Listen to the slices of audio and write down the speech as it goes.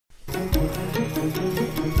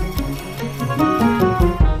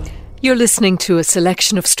You're listening to a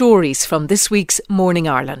selection of stories from this week's Morning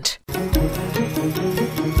Ireland.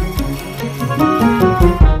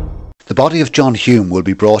 The body of John Hume will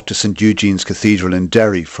be brought to St Eugene's Cathedral in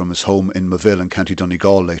Derry from his home in Moville in County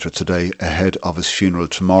Donegal later today, ahead of his funeral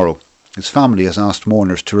tomorrow. His family has asked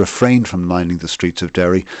mourners to refrain from lining the streets of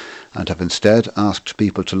Derry and have instead asked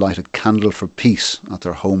people to light a candle for peace at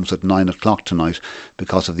their homes at 9 o'clock tonight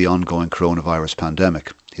because of the ongoing coronavirus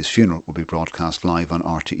pandemic. His funeral will be broadcast live on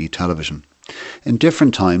RTE television. In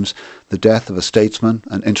different times, the death of a statesman,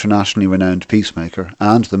 an internationally renowned peacemaker,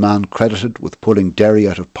 and the man credited with pulling Derry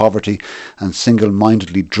out of poverty and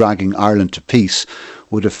single-mindedly dragging Ireland to peace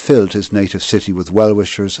would have filled his native city with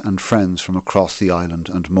well-wishers and friends from across the island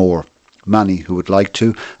and more. Many who would like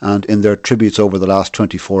to, and in their tributes over the last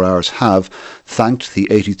 24 hours have, thanked the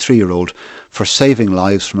 83-year-old for saving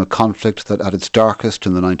lives from a conflict that at its darkest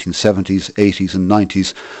in the 1970s, 80s and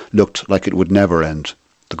 90s looked like it would never end.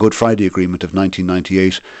 The Good Friday Agreement of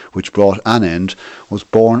 1998, which brought an end, was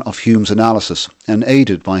born of Hume's analysis and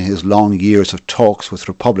aided by his long years of talks with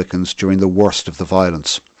Republicans during the worst of the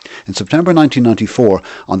violence. In September 1994,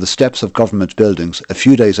 on the steps of government buildings, a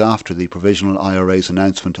few days after the Provisional IRA's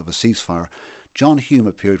announcement of a ceasefire, John Hume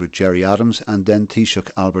appeared with Gerry Adams and then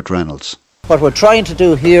Taoiseach Albert Reynolds. What we're trying to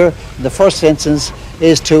do here, in the first instance,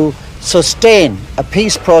 is to sustain a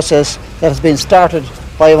peace process that has been started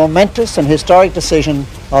by a momentous and historic decision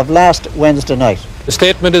of last Wednesday night. The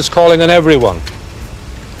statement is calling on everyone,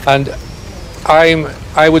 and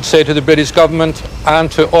I would say to the British government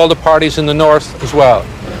and to all the parties in the north as well,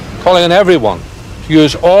 calling on everyone to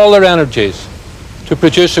use all their energies to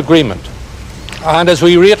produce agreement. And as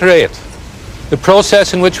we reiterate, the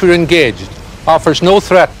process in which we're engaged offers no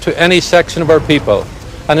threat to any section of our people.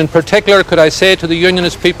 And in particular, could I say to the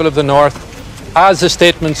Unionist people of the north, as the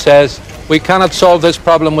statement says, we cannot solve this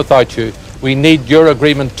problem without you. We need your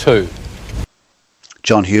agreement too.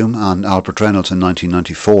 John Hume and Albert Reynolds in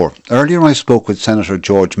 1994. Earlier I spoke with Senator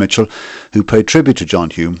George Mitchell, who paid tribute to John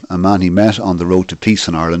Hume, a man he met on the road to peace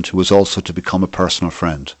in Ireland, who was also to become a personal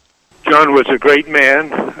friend. John was a great man,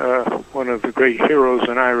 one of the great heroes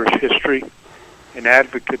in Irish history, an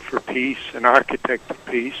advocate for peace, an architect of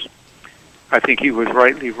peace. I think he was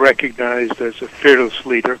rightly recognized as a fearless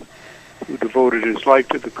leader who devoted his life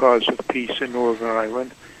to the cause of peace in Northern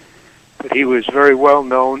Ireland. But he was very well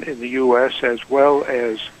known in the U.S. as well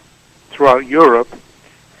as throughout Europe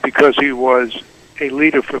because he was a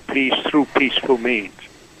leader for peace through peaceful means.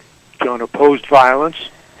 John opposed violence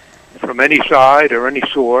from any side or any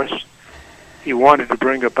source. He wanted to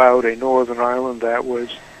bring about a Northern Ireland that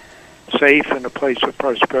was safe and a place of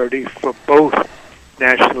prosperity for both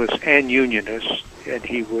nationalists and unionists, and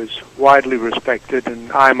he was widely respected,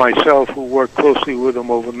 and I myself, who worked closely with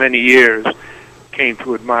him over many years, came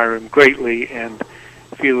to admire him greatly and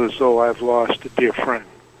feel as though I've lost a dear friend.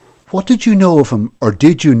 What did you know of him, or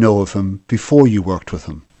did you know of him, before you worked with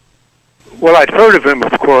him? Well, I'd heard of him,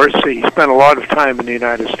 of course. He spent a lot of time in the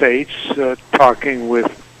United States talking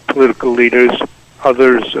with political leaders,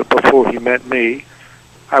 others before he met me.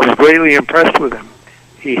 I was greatly impressed with him.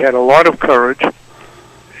 He had a lot of courage.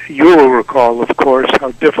 You will recall, of course,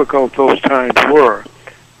 how difficult those times were.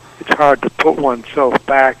 It's hard to put oneself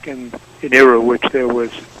back in an era in which there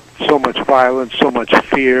was so much violence, so much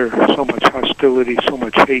fear, so much hostility, so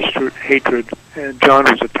much hatred, and John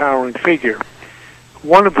was a towering figure.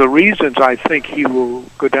 One of the reasons I think he will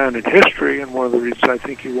go down in history, and one of the reasons I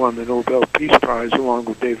think he won the Nobel Peace Prize along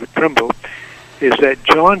with David Trimble, is that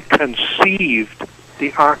John conceived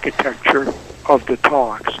the architecture of the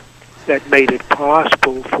talks that made it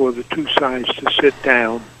possible for the two sides to sit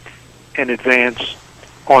down and advance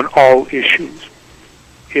on all issues.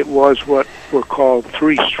 It was what were called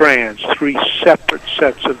three strands, three separate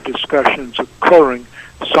sets of discussions occurring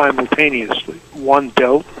simultaneously. One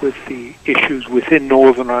dealt with the issues within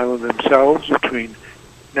Northern Ireland themselves between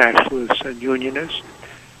nationalists and unionists.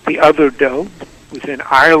 The other dealt within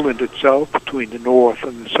Ireland itself between the North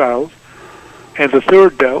and the South. And the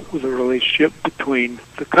third dealt with the relationship between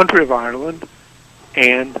the country of Ireland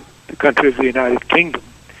and the country of the United Kingdom.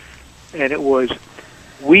 And it was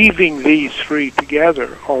weaving these three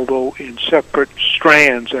together, although in separate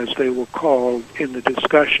strands, as they were called in the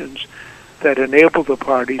discussions, that enabled the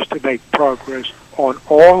parties to make progress on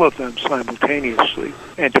all of them simultaneously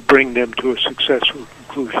and to bring them to a successful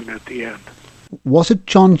conclusion at the end. Was it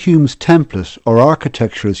John Hume's template, or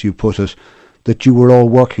architecture as you put it, that you were all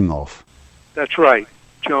working off? That's right.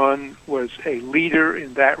 John was a leader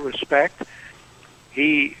in that respect.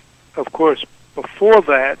 He, of course, before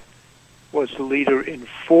that, was the leader in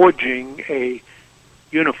forging a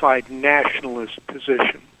unified nationalist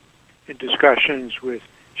position in discussions with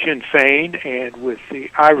Sinn Féin and with the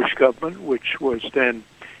Irish government, which was then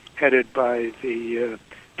headed by the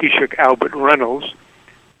Taoiseach Albert Reynolds,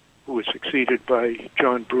 who was succeeded by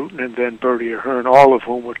John Bruton and then Bertie Ahern, all of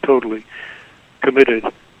whom were totally committed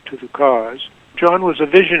to the cause. John was a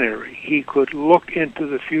visionary. He could look into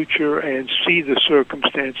the future and see the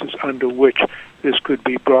circumstances under which this could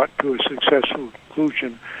be brought to a successful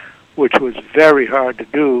conclusion, which was very hard to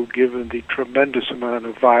do given the tremendous amount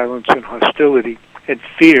of violence and hostility and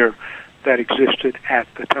fear that existed at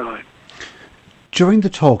the time. During the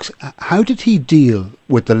talks, how did he deal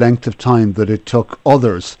with the length of time that it took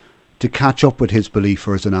others to catch up with his belief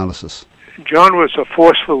or his analysis? John was a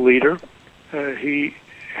forceful leader. He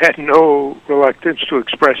had no reluctance to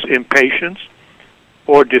express impatience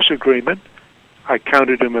or disagreement. I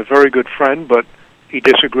counted him a very good friend, but he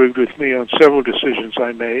disagreed with me on several decisions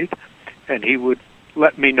I made, and he would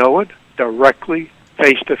let me know it directly,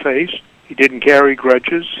 face to face. He didn't carry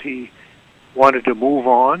grudges. He wanted to move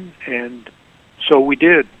on, and so we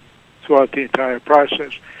did throughout the entire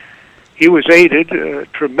process. He was aided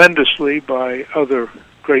tremendously by other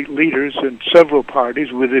great leaders in several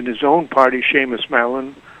parties. Within his own party, Seamus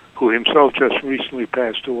Mallon, who himself just recently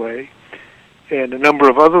passed away, and a number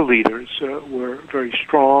of other leaders were very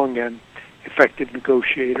strong and effective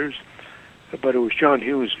negotiators. But it was John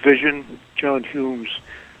Hume's vision, John Hume's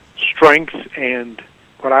strength, and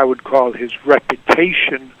what I would call his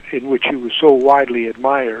reputation, in which he was so widely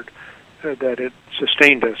admired, that it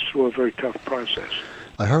sustained us through a very tough process.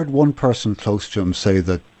 I heard one person close to him say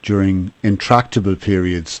that during intractable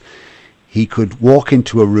periods, he could walk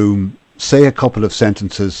into a room, say a couple of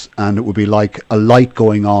sentences, and it would be like a light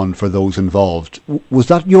going on for those involved. Was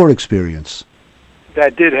that your experience?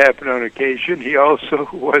 That did happen on occasion. He also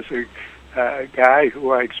was a guy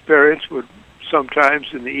who I experienced would sometimes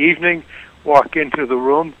in the evening walk into the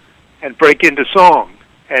room and break into song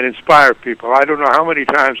and inspire people. I don't know how many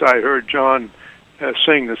times I heard John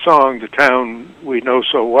sing the song, The Town We Know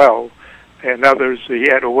So Well, and others. He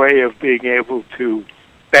had a way of being able to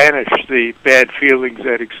banish the bad feelings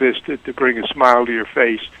that existed, to bring a smile to your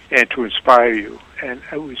face and to inspire you. And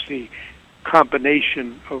it was the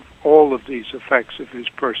combination of all of these effects of his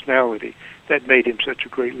personality that made him such a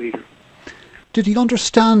great leader. Did he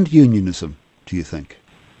understand unionism, do you think?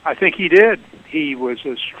 I think he did. He was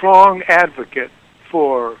a strong advocate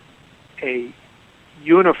for a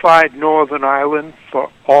unified Northern Ireland for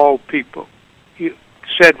all people. He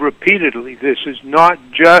said repeatedly, this is not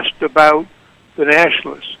just about the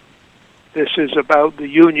nationalists. This is about the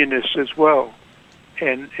unionists as well.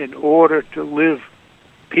 And in order to live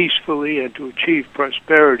peacefully and to achieve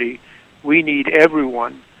prosperity, we need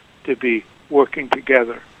everyone to be working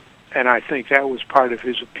together. And I think that was part of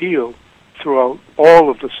his appeal throughout all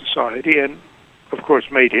of the society, and of course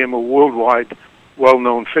made him a worldwide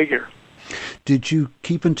well-known figure. Did you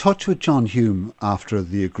keep in touch with John Hume after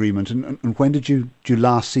the agreement, and when did you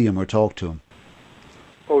last see him or talk to him?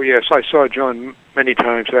 Oh yes, I saw John many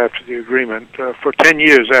times after the agreement. For 10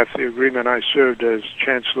 years after the agreement, I served as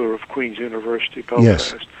Chancellor of Queen's University,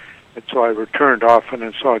 Belfast. Yes. And so I returned often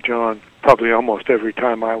and saw John probably almost every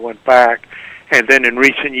time I went back. And then in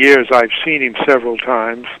recent years, I've seen him several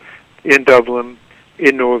times in Dublin,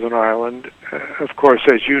 in Northern Ireland. Of course,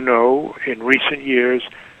 as you know, in recent years,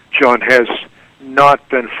 John has not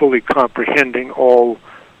been fully comprehending all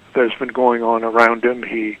that's been going on around him.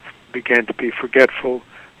 He began to be forgetful,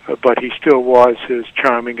 but he still was his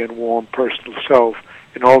charming and warm personal self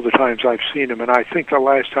in all the times I've seen him. And I think the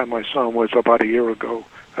last time I saw him was about a year ago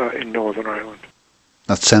in Northern Ireland.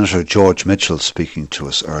 That's Senator George Mitchell speaking to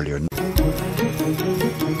us earlier.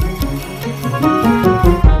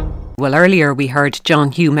 Well, earlier we heard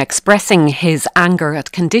John Hume expressing his anger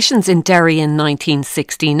at conditions in Derry in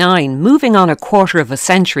 1969. Moving on a quarter of a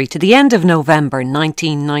century to the end of November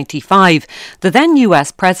 1995, the then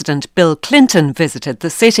US President Bill Clinton visited the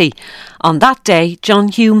city. On that day, John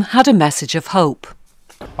Hume had a message of hope.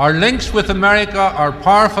 Our links with America are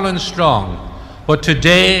powerful and strong, but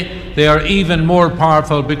today they are even more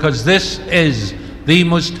powerful because this is the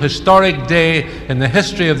most historic day in the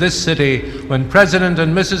history of this city when President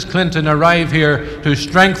and Mrs. Clinton arrive here to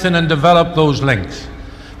strengthen and develop those links.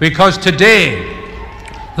 Because today,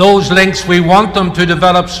 those links, we want them to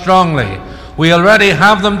develop strongly. We already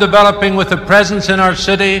have them developing with the presence in our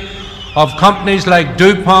city of companies like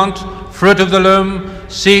DuPont, Fruit of the Loom,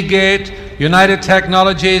 Seagate, United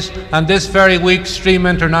Technologies, and this very week Stream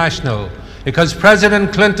International. Because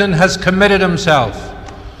President Clinton has committed himself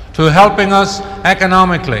to helping us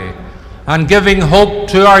economically and giving hope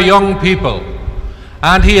to our young people.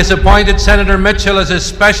 And he has appointed Senator Mitchell as his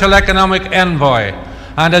special economic envoy.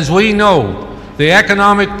 And as we know, The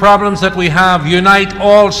economic problems that we have unite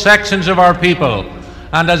all sections of our people.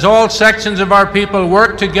 And as all sections of our people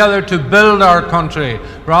work together to build our country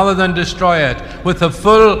rather than destroy it, with the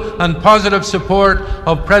full and positive support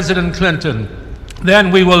of President Clinton, then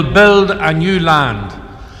we will build a new land.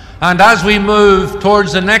 And as we move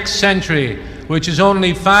towards the next century, which is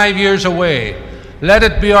only 5 years away, let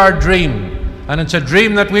it be our dream, and it's a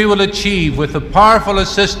dream that we will achieve with the powerful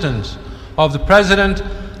assistance of the President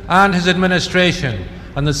and his administration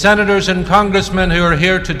and the senators and congressmen who are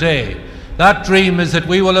here today. That dream is that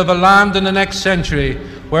we will have a land in the next century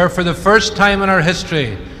where for the first time in our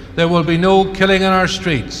history there will be no killing in our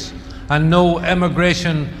streets and no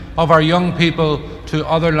emigration of our young people to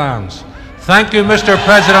other lands. Thank you, Mr.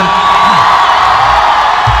 President.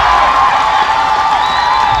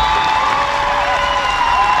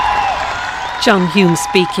 John Hume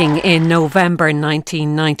speaking in November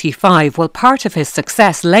 1995. Well, part of his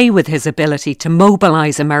success lay with his ability to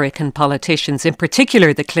mobilise American politicians, in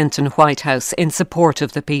particular the Clinton White House, in support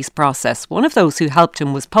of the peace process. One of those who helped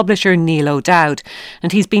him was publisher Neil O'Dowd,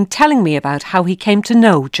 and he's been telling me about how he came to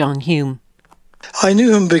know John Hume. I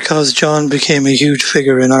knew him because John became a huge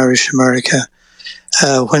figure in Irish America.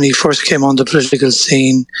 When he first came on the political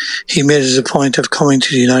scene, he made it a point of coming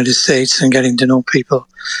to the United States and getting to know people.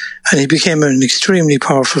 And he became an extremely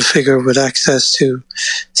powerful figure with access to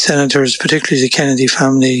senators, particularly the Kennedy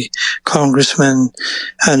family, congressmen,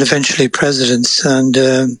 and eventually presidents. And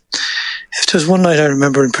if there's one night I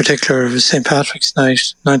remember in particular, it was St. Patrick's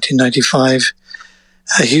Night, 1995,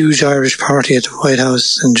 a huge Irish party at the White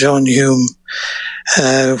House, and John Hume.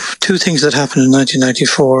 Two things that happened in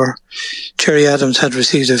 1994. Gerry Adams had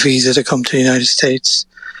received a visa to come to the United States,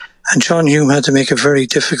 and John Hume had to make a very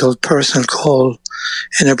difficult personal call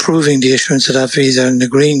in approving the issuance of that visa and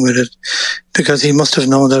agreeing with it, because he must have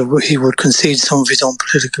known that he would concede some of his own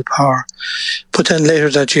political power. But then later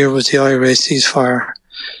that year was the IRA ceasefire.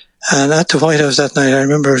 And at the White House that night, I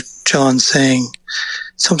remember John saying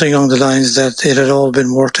something along the lines that it had all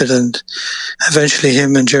been worth it, and eventually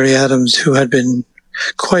him and Gerry Adams, who had been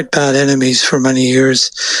quite bad enemies for many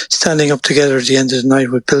years, standing up together at the end of the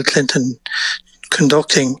night with Bill Clinton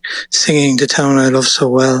conducting, singing The Town I Love So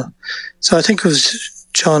Well. So I think it was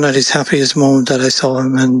John at his happiest moment that I saw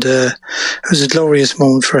him, and it was a glorious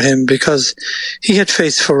moment for him because he had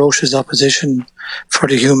faced ferocious opposition for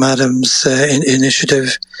the Hume Adams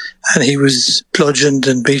initiative, and he was bludgeoned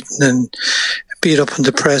and beaten and beat up in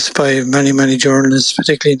the press by many, many journalists,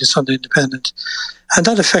 particularly in the Sunday Independent. And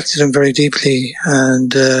that affected him very deeply.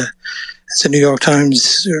 And as the New York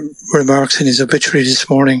Times remarks in his obituary this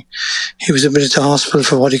morning, he was admitted to hospital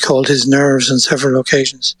for what he called his nerves on several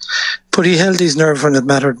occasions. But he held his nerve when it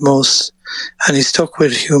mattered most, and he stuck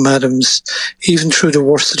with Hume Adams even through the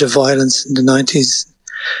worst of the violence in the 90s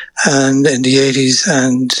and in the 80s,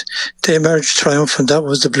 and they emerged triumphant. That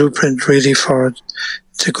was the blueprint really for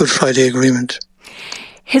the Good Friday Agreement.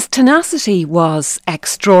 His tenacity was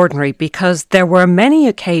extraordinary because there were many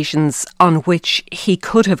occasions on which he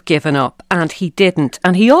could have given up and he didn't.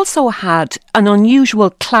 And he also had an unusual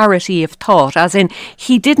clarity of thought, as in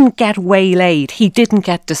he didn't get waylaid, he didn't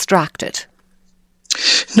get distracted.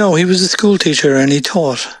 No, he was a school teacher and he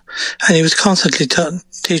taught, and he was constantly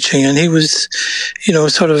teaching, and he was,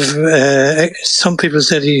 some people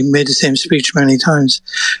said he made the same speech many times.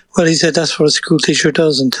 Well, he said that's what a school teacher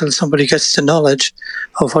does until somebody gets the knowledge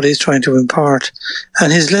of what he's trying to impart.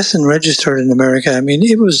 And his lesson registered in America. I mean,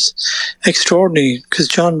 it was extraordinary because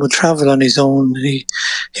John would travel on his own. He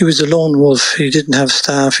was a lone wolf. He didn't have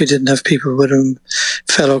staff. He didn't have people with him,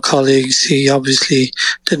 fellow colleagues. He obviously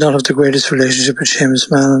did not have the greatest relationship with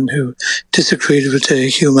Seamus Mallon, who disagreed with the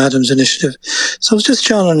Hume Adams initiative. So it was just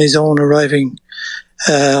John on his own arriving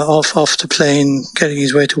off the plane, getting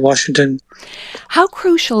his way to Washington. How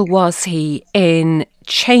crucial was he in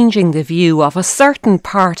changing the view of a certain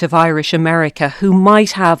part of Irish America who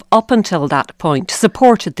might have, up until that point,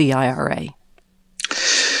 supported the IRA?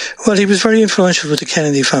 Well, he was very influential with the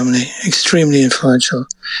Kennedy family, extremely influential.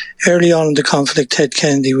 Early on in the conflict, Ted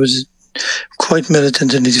Kennedy was quite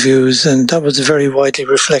militant in his views, and that was very widely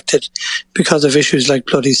reflected because of issues like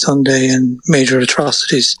Bloody Sunday and major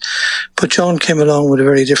atrocities. But John came along with a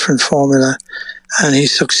very different formula, and he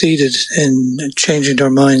succeeded in changing their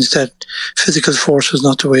minds that physical force was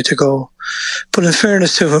not the way to go. But in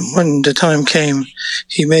fairness to him, when the time came,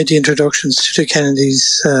 he made the introductions to the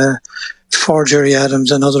Kennedys for Gerry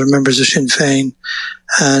Adams and other members of Sinn Féin,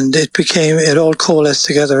 and it all coalesced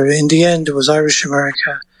together. In the end, it was Irish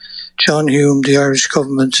America, John Hume, the Irish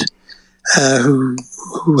government,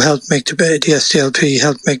 who helped make the SDLP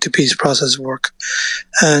helped make the peace process work.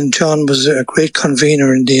 And John was a great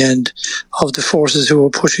convener in the end of the forces who were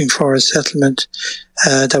pushing for a settlement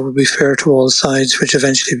that would be fair to all sides, which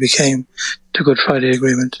eventually became the Good Friday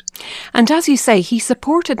Agreement. And as you say, he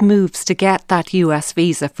supported moves to get that US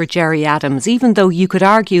visa for Gerry Adams, even though you could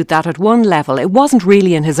argue that at one level it wasn't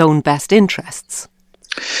really in his own best interests.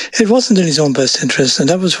 It wasn't in his own best interest, and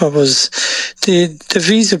that was what was the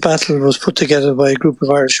visa battle was put together by a group of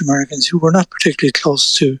Irish Americans who were not particularly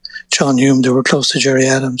close to John Hume. They were close to Gerry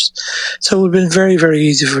Adams. So it would have been very, very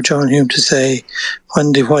easy for John Hume to say,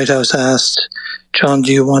 when the White House asked, John,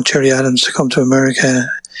 do you want Gerry Adams to come to America?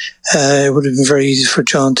 It would have been very easy for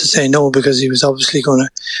John to say no, because he was obviously going to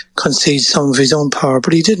concede some of his own power,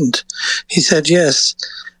 but he didn't. He said yes.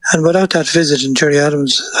 And without that visit, and Gerry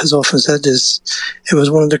Adams has often said this, it was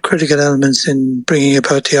one of the critical elements in bringing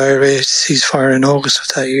about the IRA ceasefire in August of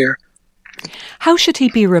that year. How should he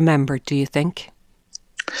be remembered, do you think?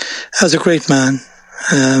 As a great man,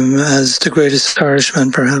 as the greatest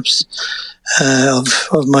Irishman perhaps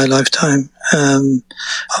of my lifetime,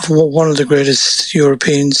 of one of the greatest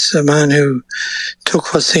Europeans, a man who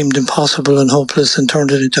took what seemed impossible and hopeless and turned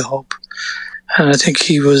it into hope. And I think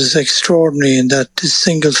he was extraordinary in that this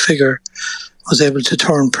single figure was able to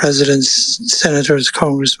turn presidents, senators,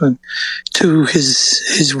 congressmen to his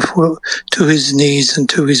needs and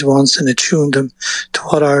to his wants, and attuned them to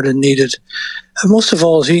what Ireland needed. And most of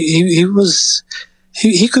all, he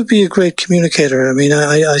could be a great communicator. I mean,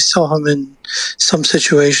 I saw him in some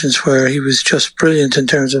situations where he was just brilliant in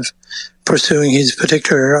terms of pursuing his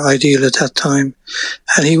particular ideal at that time.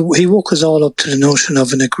 And he woke us all up to the notion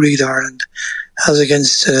of an agreed Ireland, as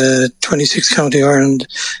against 26 County Ireland,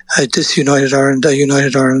 a disunited Ireland, a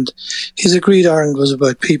united Ireland. His agreed Ireland was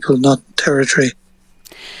about people, not territory.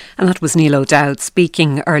 And that was Neil O'Dowd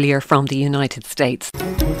speaking earlier from the United States.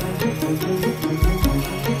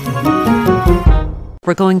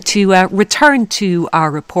 We're going to return to our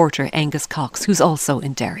reporter, Angus Cox, who's also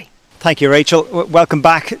in Derry. Thank you, Rachel. Welcome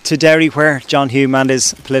back to Derry, where John Hume and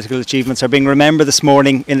his political achievements are being remembered this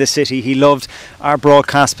morning in the city. He loved our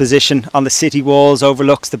broadcast position on the city walls,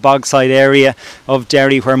 overlooks the Bogside area of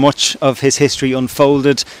Derry, where much of his history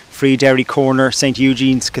unfolded. Free Derry Corner, St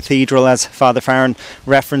Eugene's Cathedral, as Father Farron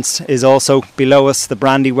referenced, is also below us, the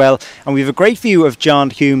Brandywell, and we have a great view of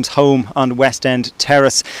John Hume's home on West End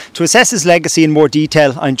Terrace. To assess his legacy in more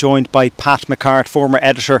detail, I'm joined by Pat McCart, former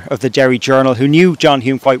editor of the Derry Journal, who knew John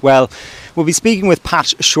Hume quite well. We'll be speaking with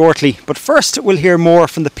Pat shortly, but first we'll hear more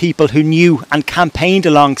from the people who knew and campaigned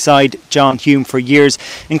alongside John Hume for years,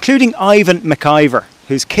 including Ivan McIver,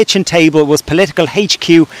 whose kitchen table was political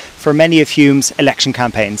HQ for many of Hume's election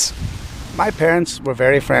campaigns. My parents were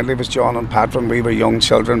very friendly with John and Pat when we were young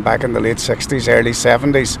children back in the late 60s, early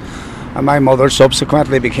 70s. And my mother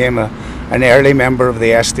subsequently became an early member of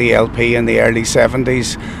the SDLP in the early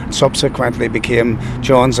 70s, and subsequently became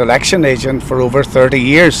John's election agent for over 30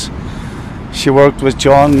 years. She worked with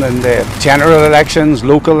John in the general elections,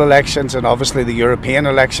 local elections, and obviously the European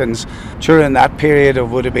elections. During that period, it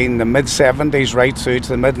would have been the mid-70s right through to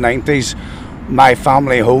the mid-90s. My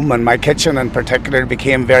family home and my kitchen in particular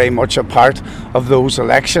became very much a part of those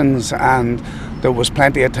elections, and there was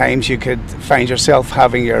plenty of times you could find yourself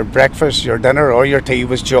having your breakfast, your dinner or your tea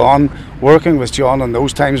with John. Working with John in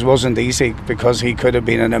those times wasn't easy, because he could have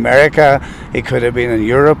been in America, he could have been in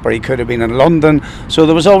Europe, or he could have been in London. So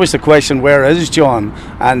there was always the question, where is John?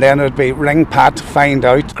 And then it would be ring Pat, find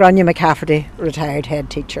out. Grania McCafferty, retired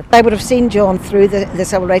head teacher. I would have seen John through the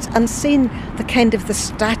civil rights and seen the kind of the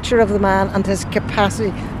stature of the man and his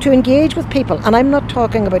capacity to engage with people. And I'm not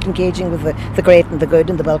talking about engaging with the great and the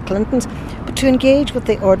good and the Bill Clintons, but to engage with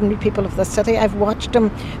the ordinary people of the city. I've watched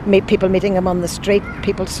him, people meeting him on the street,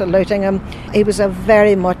 people saluting him. He was a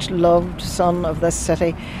very much loved son of this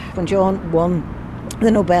city. When John won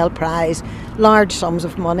the Nobel Prize, large sums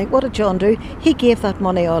of money, what did John do? He gave that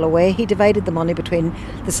money all away. He divided the money between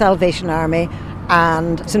the Salvation Army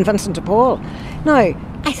and St Vincent de Paul. Now,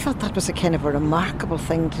 I thought that was a kind of a remarkable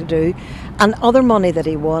thing to do. And other money that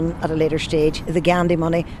he won at a later stage, the Gandhi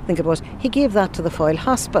money, I think it was, he gave that to the Foyle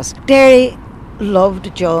Hospice. Derry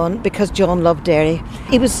loved John because John loved Derry.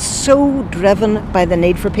 He was so driven by the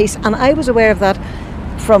need for peace, and I was aware of that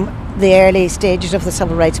from the early stages of the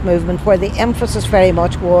civil rights movement, where the emphasis very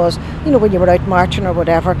much was, when you were out marching or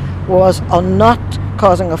whatever, was on not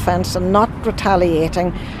causing offence and not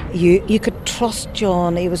retaliating. You could trust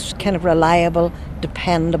John. He was kind of reliable,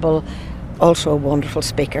 dependable, also a wonderful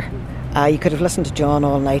speaker. You could have listened to John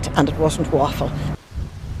all night and it wasn't waffle.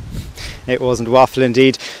 It wasn't waffle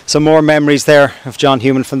indeed. Some more memories there of John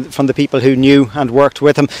Hume from the people who knew and worked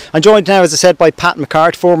with him. I'm joined now, as I said, by Pat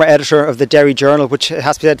McCart, former editor of the Derry Journal, which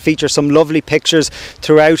has to be said features some lovely pictures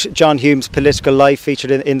throughout John Hume's political life,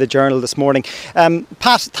 featured in the Journal this morning.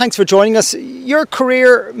 Pat, thanks for joining us. Your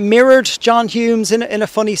career mirrored John Hume's in a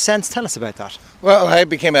funny sense. Tell us about that. Well, I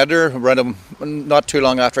became editor around him not too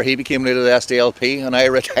long after he became leader of the SDLP, and I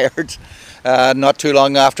retired not too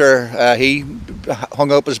long after he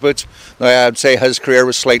hung up his boots. Now, I'd say his career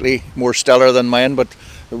was slightly more stellar than mine, but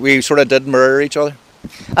we sort of did mirror each other.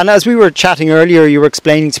 And as we were chatting earlier, you were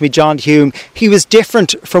explaining to me John Hume, he was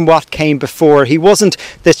different from what came before. He wasn't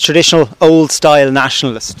this traditional old-style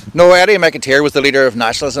nationalist. No, Eddie McAteer was the leader of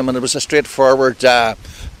nationalism, and it was a straightforward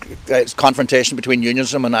confrontation between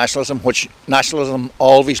unionism and nationalism, which nationalism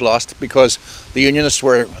always lost because the unionists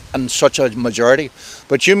were in such a majority.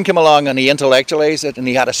 But Hume came along and he intellectualised it, and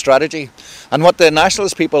he had a strategy. And what the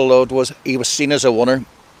nationalist people loved was he was seen as a winner.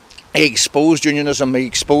 He exposed unionism, he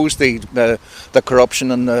exposed the corruption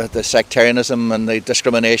and the sectarianism and the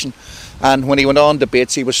discrimination. And when he went on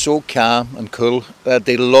debates, he was so calm and cool that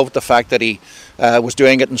they loved the fact that he was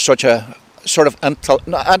doing it in such a sort of,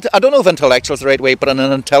 I don't know if intellectual is the right way, but in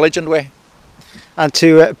an intelligent way. And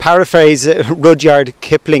to paraphrase Rudyard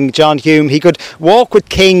Kipling, John Hume, he could walk with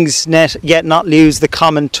kings yet not lose the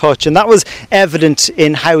common touch, and that was evident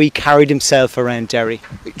in how he carried himself around Derry.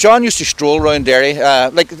 John used to stroll around Derry,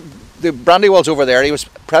 like the Brandywell's over there. He was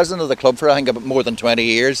president of the club for I think about more than 20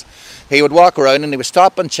 years. He would walk around and he would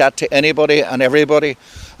stop and chat to anybody and everybody.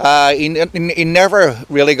 He never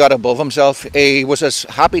really got above himself. He was as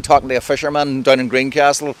happy talking to a fisherman down in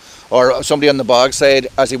Greencastle or somebody on the bog side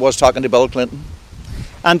as he was talking to Bill Clinton.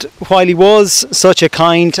 And while he was such a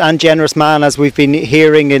kind and generous man, as we've been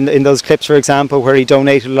hearing in those clips, for example, where he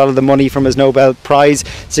donated a lot of the money from his Nobel Prize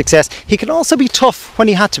success, he could also be tough when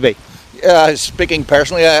he had to be. Speaking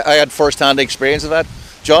personally, I had first-hand experience of that.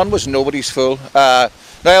 John was nobody's fool. Now,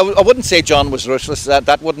 I wouldn't say John was ruthless.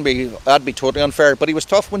 That'd be totally unfair. But he was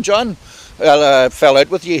tough. When John fell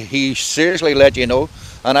out with you, he seriously let you know.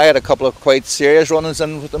 And I had a couple of quite serious run-ins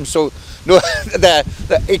in with him. So, no,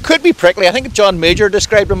 it could be prickly. I think John Major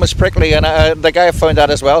described him as prickly, and the guy found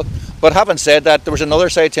that as well. But having said that, there was another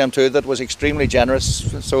side to him too that was extremely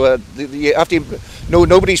generous. So you have to know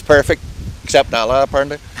nobody's perfect except Allah,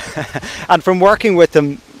 apparently. And from working with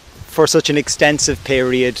him for such an extensive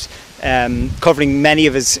period, covering many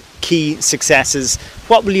of his key successes,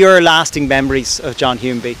 what will your lasting memories of John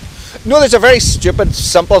Hume be? No, there's a very stupid,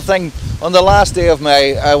 simple thing. On the last day of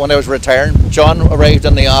when I was retiring, John arrived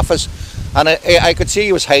in the office, and I could see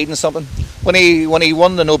he was hiding something. When he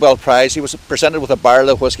won the Nobel Prize, he was presented with a barrel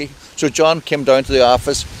of whiskey. So John came down to the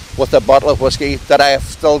office with a bottle of whiskey that I have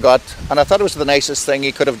still got, and I thought it was the nicest thing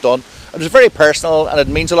he could have done. It was very personal, and it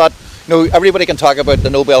means a lot. You know, everybody can talk about the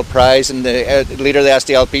Nobel Prize and the leader of the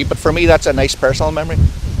SDLP, but for me, that's a nice personal memory.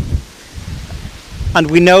 And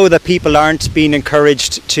we know that people aren't being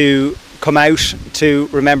encouraged to come out to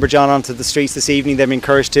remember John onto the streets this evening. They're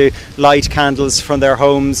encouraged to light candles from their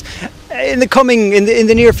homes. In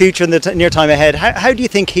the near future, in the near time ahead, how do you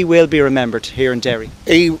think he will be remembered here in Derry?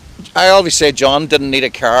 I always say John didn't need a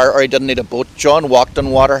car or he didn't need a boat. John walked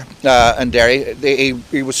on water in Derry.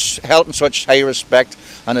 He was held in such high respect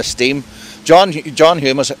and esteem. John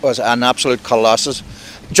Hume was an absolute colossus.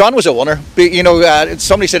 John was a winner. You know,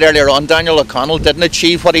 somebody said earlier on, Daniel O'Connell didn't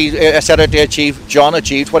achieve what he set out to achieve. John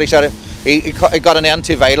achieved what he set out. He got an end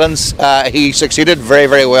to violence. He succeeded very,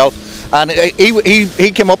 very well. And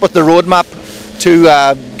he came up with the roadmap to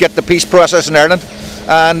get the peace process in Ireland.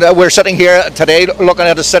 And we're sitting here today looking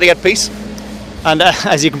at a city at peace. And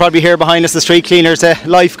as you can probably hear behind us, the street cleaners,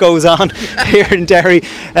 life goes on here in Derry.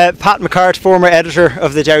 Pat McCart, former editor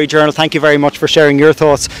of the Derry Journal, thank you very much for sharing your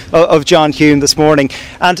thoughts of John Hume this morning.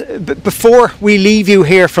 And before we leave you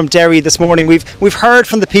here from Derry this morning, we've heard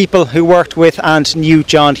from the people who worked with and knew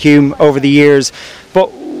John Hume over the years.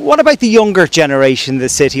 But what about the younger generation in the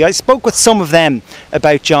city? I spoke with some of them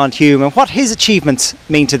about John Hume and what his achievements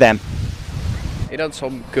mean to them. He did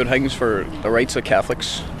some good things for the rights of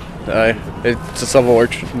Catholics. It's the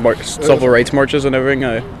civil rights marches and everything.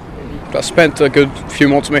 I spent a good few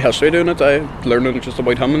months of my history doing it. I learned just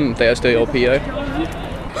about him and the SDLP.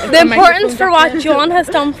 The importance for what John has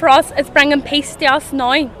done for us is bringing peace to us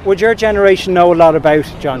now. Would your generation know a lot about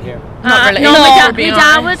John Hume? Not really. No, my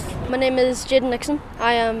dad would. My name is Jaden Nixon.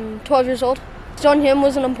 I am 12 years old. John Hume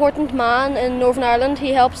was an important man in Northern Ireland.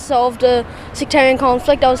 He helped solve the sectarian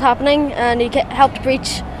conflict that was happening, and he helped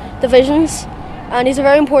breach divisions. And he's a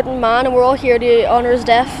very important man, and we're all here to honour his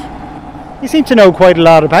death. You seem to know quite a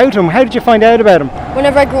lot about him. How did you find out about him?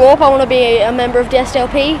 Whenever I grow up, I want to be a member of the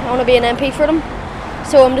SDLP. I want to be an MP for them.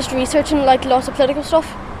 So I'm just researching like lots of political stuff.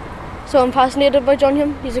 So I'm fascinated by John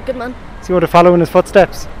Hume. He's a good man. So you want to follow in his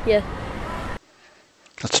footsteps? Yeah.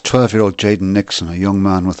 That's 12-year-old Jayden Nixon, a young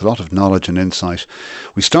man with a lot of knowledge and insight.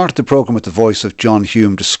 We started the programme with the voice of John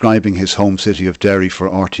Hume describing his home city of Derry for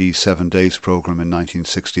RTÉ's 7 Days programme in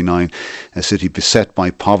 1969, a city beset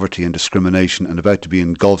by poverty and discrimination and about to be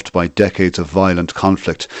engulfed by decades of violent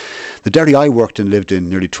conflict. The Derry I worked and lived in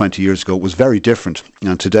nearly 20 years ago was very different,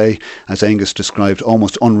 and today, as Angus described,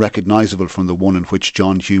 almost unrecognisable from the one in which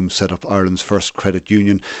John Hume set up Ireland's first credit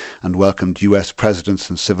union and welcomed US presidents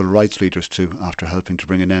and civil rights leaders to after helping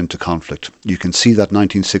to bring an end to conflict. You can see that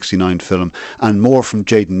 1969 film and more from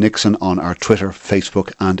Jayden Nixon on our Twitter,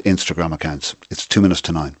 Facebook and Instagram accounts. It's 2 minutes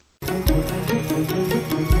to 9.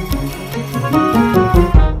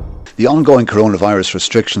 The ongoing coronavirus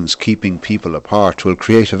restrictions keeping people apart will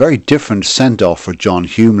create a very different send-off for John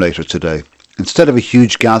Hume later today. Instead of a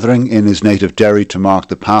huge gathering in his native Derry to mark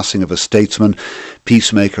the passing of a statesman,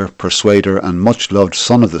 peacemaker, persuader and much-loved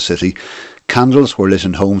son of the city, candles were lit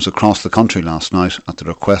in homes across the country last night at the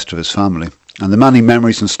request of his family. And the many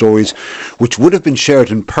memories and stories which would have been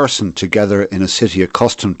shared in person together in a city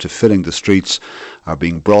accustomed to filling the streets are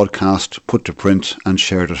being broadcast, put to print and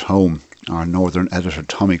shared at home. Our northern editor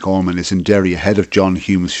Tommy Gorman is in Derry ahead of John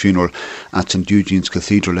Hume's funeral at St Eugene's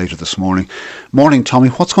Cathedral later this morning. Morning, Tommy.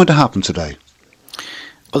 What's going to happen today?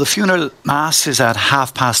 Well, the funeral mass is at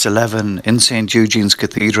 11:30 in St Eugene's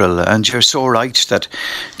Cathedral, and you're so right that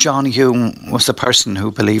John Hume was the person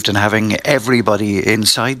who believed in having everybody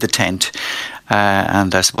inside the tent.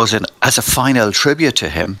 And I suppose as a final tribute to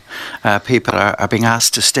him, people are being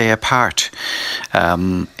asked to stay apart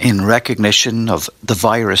in recognition of the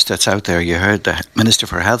virus that's out there. You heard the Minister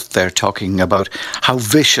for Health there talking about how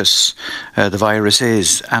vicious the virus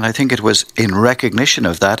is. And I think it was in recognition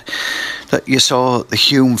of that you saw the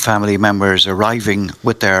Hume family members arriving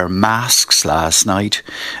with their masks last night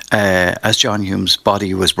as John Hume's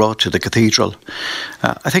body was brought to the cathedral.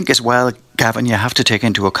 I think as well, Gavin, you have to take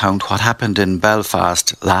into account what happened in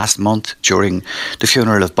Belfast last month during the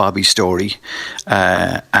funeral of Bobby Story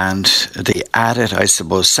and the added, I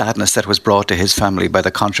suppose, sadness that was brought to his family by the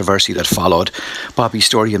controversy that followed. Bobby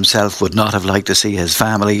Story himself would not have liked to see his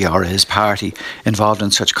family or his party involved in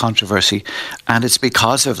such controversy, and it's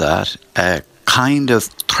because of that kind of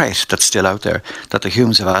threat that's still out there that the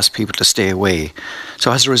Humes have asked people to stay away.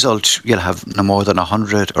 So as a result, you'll have no more than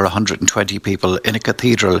 100 or 120 people in a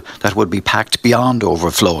cathedral that would be packed beyond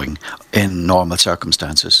overflowing in normal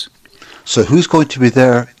circumstances. So who's going to be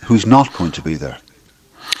there, who's not going to be there?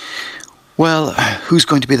 Well, who's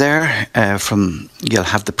going to be there? You'll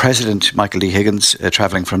have the President, Michael D. Higgins,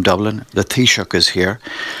 travelling from Dublin. The Taoiseach is here.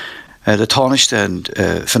 The Taoiseach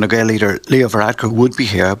and Fine Gael leader Leo Varadkar would be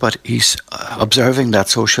here, but he's observing that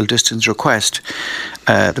social distance request.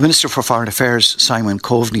 The Minister for Foreign Affairs, Simon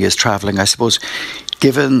Coveney, is travelling. I suppose,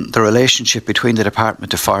 given the relationship between the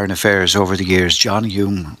Department of Foreign Affairs over the years, John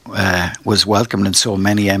Hume was welcomed in so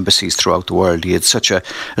many embassies throughout the world. He had such a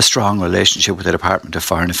strong relationship with the Department of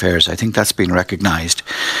Foreign Affairs. I think that's been recognised.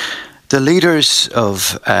 The leaders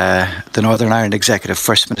of the Northern Ireland Executive,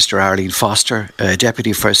 First Minister Arlene Foster,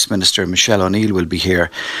 Deputy First Minister Michelle O'Neill will be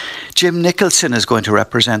here. Jim Nicholson is going to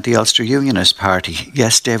represent the Ulster Unionist Party.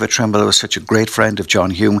 Yes, David Trimble was such a great friend of John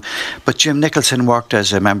Hume, but Jim Nicholson worked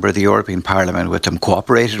as a member of the European Parliament with him,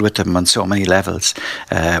 cooperated with him on so many levels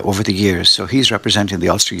over the years. So he's representing the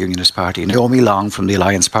Ulster Unionist Party. Naomi Long from the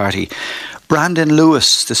Alliance Party. Brandon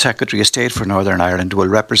Lewis, the Secretary of State for Northern Ireland, will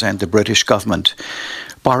represent the British government.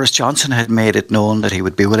 Boris Johnson had made it known that he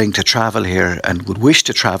would be willing to travel here and would wish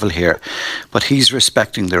to travel here, but he's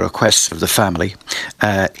respecting the requests of the family.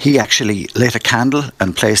 He actually lit a candle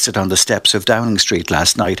and placed it on the steps of Downing Street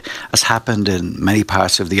last night, as happened in many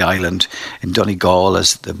parts of the island. In Donegal,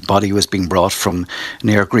 as the body was being brought from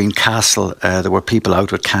near Green Castle, there were people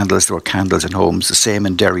out with candles. There were candles in homes. The same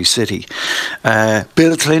in Derry City.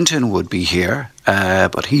 Bill Clinton would be here.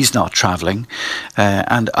 But he's not travelling.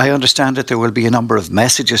 And I understand that there will be a number of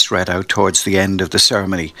messages read out towards the end of the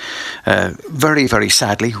ceremony. Very, very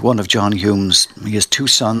sadly, one of John Hume's, he has two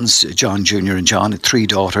sons, John Jr. and John, and three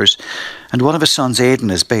daughters. And one of his sons, Aidan,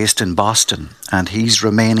 is based in Boston, and he's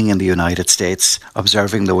remaining in the United States,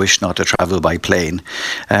 observing the wish not to travel by plane.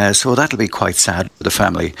 So that'll be quite sad for the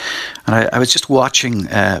family. And I was just watching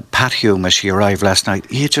Pat Hume as she arrived last night.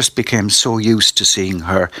 He just became so used to seeing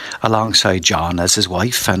her alongside John as his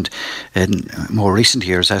wife, and in more recent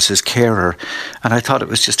years as his carer. And I thought it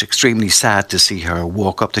was just extremely sad to see her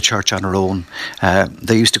walk up to church on her own.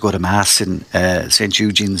 They used to go to Mass in St.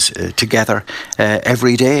 Eugene's together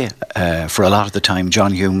every day for a lot of the time,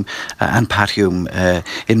 John Hume and Pat Hume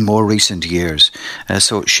in more recent years.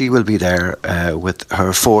 So she will be there with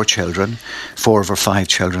her 4 children, 4 of her 5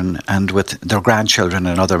 children, and with their grandchildren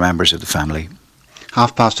and other members of the family.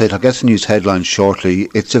 8:30, I'll get the news headlines shortly.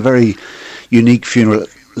 It's a very unique funeral,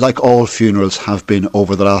 like all funerals have been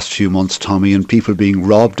over the last few months, Tommy, and people being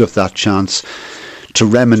robbed of that chance to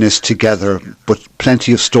reminisce together, but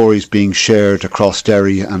plenty of stories being shared across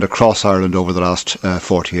Derry and across Ireland over the last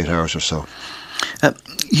 48 hours or so.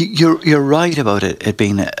 You're right about it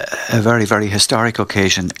being a very, very historic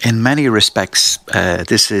occasion. In many respects,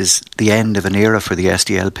 this is the end of an era for the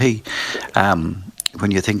SDLP.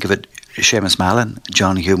 When you think of it, Seamus Mallon,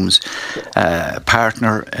 John Hume's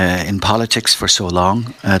partner in politics for so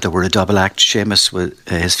long. There were a double act. Seamus,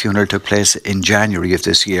 his funeral took place in January of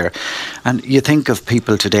this year. And you think of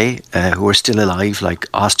people today who are still alive, like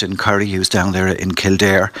Austin Curry, who's down there in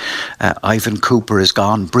Kildare. Ivan Cooper is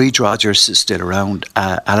gone. Bríd Rogers is still around.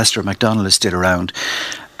 Alistair MacDonald is still around.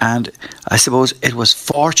 And I suppose it was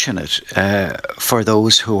fortunate for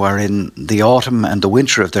those who are in the autumn and the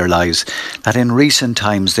winter of their lives that in recent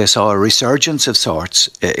times they saw a resurgence of sorts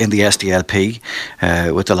in the SDLP,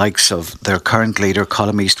 with the likes of their current leader,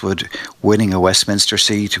 Colm Eastwood, winning a Westminster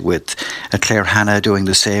seat, with Claire Hanna doing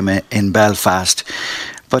the same in Belfast.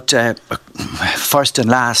 But first and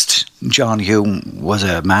last, John Hume was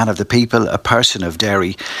a man of the people, a person of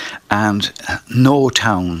Derry, and no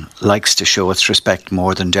town likes to show its respect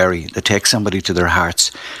more than Derry. They take somebody to their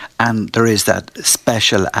hearts, and there is that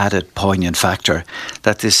special added poignant factor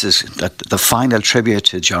that the final tribute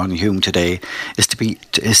to John Hume today is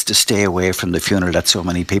to stay away from the funeral that so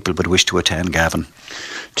many people would wish to attend, Gavin.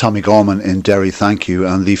 Tommy Gorman in Derry, thank you.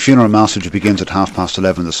 And the funeral mass, which begins at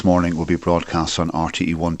 11:30 this morning, will be broadcast on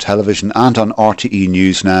RTE1 television and on RTE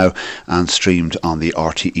News Now, and streamed on the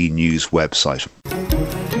RTE News website.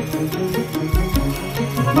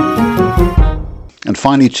 And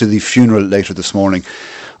finally, to the funeral later this morning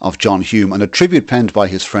of John Hume, and a tribute penned by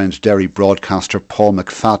his friend Derry broadcaster Paul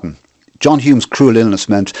McFadden. John Hume's cruel illness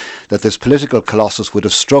meant that this political colossus would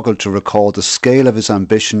have struggled to recall the scale of his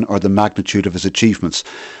ambition or the magnitude of his achievements,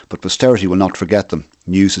 but posterity will not forget them.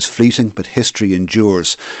 News is fleeting, but history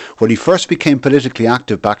endures. When he first became politically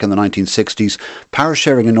active back in the 1960s, power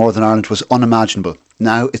sharing in Northern Ireland was unimaginable.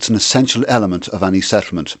 Now it's an essential element of any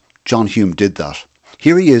settlement. John Hume did that.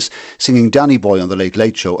 Here he is singing Danny Boy on The Late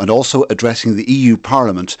Late Show, and also addressing the EU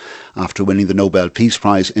Parliament after winning the Nobel Peace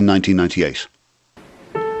Prize in 1998.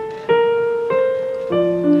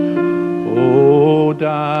 Oh,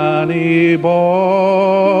 Danny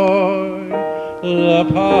boy, the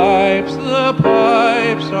pipes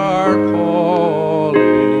are calling.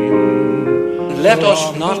 Let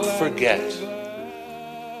us not forget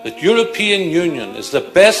that European Union is the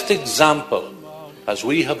best example, as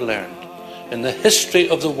we have learned, in the history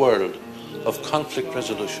of the world of conflict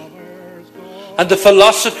resolution. And the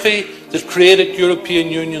philosophy that created European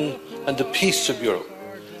Union and the peace of Europe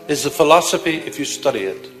is the philosophy, if you study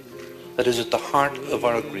it, that is at the heart of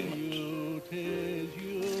our agreement.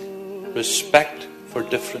 Respect for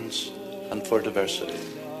difference and for diversity.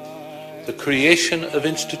 The creation of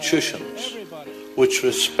institutions which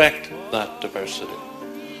respect that diversity,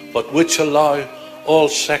 but which allow all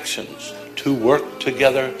sections to work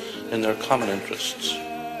together in their common interests.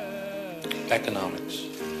 Economics.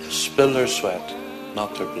 Spill their sweat,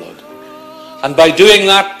 not their blood. And by doing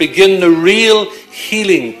that, begin the real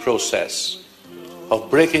healing process of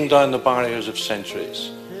breaking down the barriers of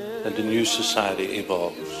centuries, and a new society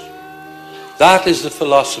evolves. That is the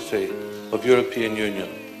philosophy of European Union,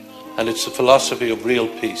 and it's the philosophy of real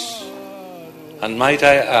peace. And might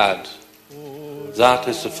I add, that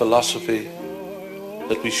is the philosophy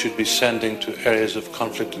that we should be sending to areas of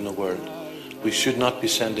conflict in the world. We should not be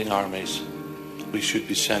sending armies, we should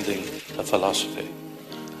be sending a philosophy.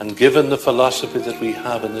 And given the philosophy that we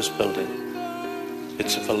have in this building,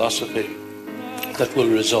 it's a philosophy that will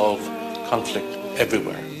resolve conflict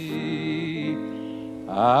everywhere.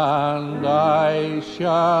 And I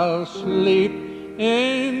shall sleep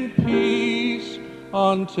in peace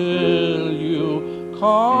until you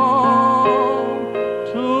come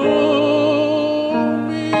to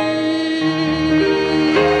me.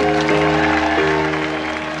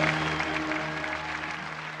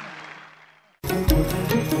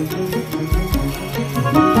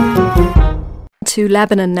 to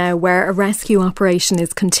Lebanon now, where a rescue operation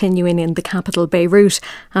is continuing in the capital Beirut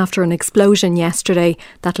after an explosion yesterday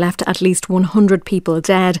that left at least 100 people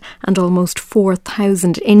dead and almost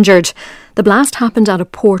 4,000 injured. The blast happened at a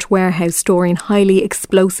port warehouse storing highly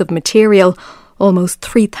explosive material. Almost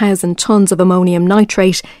 3,000 tonnes of ammonium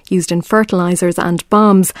nitrate used in fertilisers and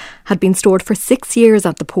bombs had been stored for 6 years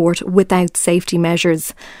at the port without safety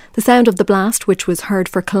measures. The sound of the blast, which was heard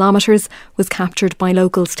for kilometres, was captured by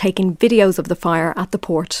locals taking videos of the fire at the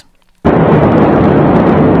port.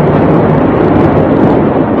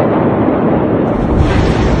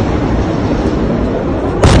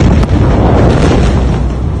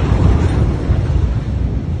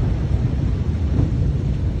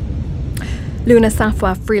 Luna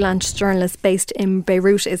Safwa, freelance journalist based in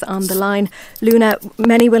Beirut, is on the line. Luna,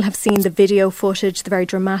 many will have seen the video footage, the very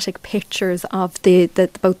dramatic pictures of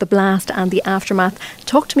both the blast and the aftermath.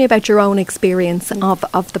 Talk to me about your own experience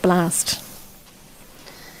of the blast.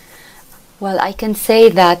 Well, I can say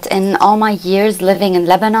that in all my years living in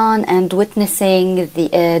Lebanon and witnessing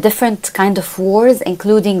the different kind of wars,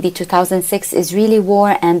 including the 2006 Israeli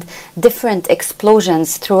war and different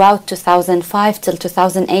explosions throughout 2005 till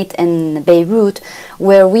 2008 in Beirut,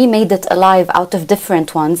 where we made it alive out of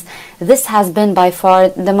different ones, this has been by far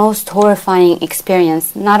the most horrifying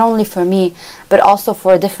experience, not only for me, but also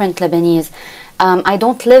for different Lebanese. I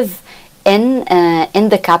don't live in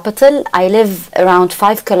the capital. I live around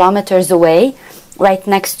 5 kilometers away, right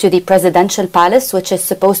next to the presidential palace, which is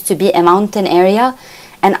supposed to be a mountain area,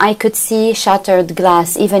 and I could see shattered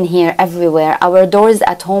glass even here everywhere. Our doors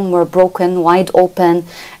at home were broken, wide open,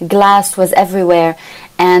 glass was everywhere,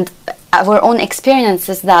 and our own experience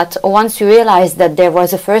is that once we realized that there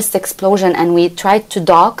was a first explosion and we tried to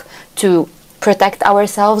dock to protect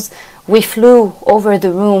ourselves, we flew over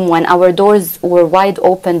the room when our doors were wide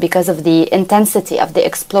open because of the intensity of the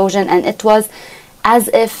explosion, and it was as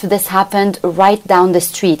if this happened right down the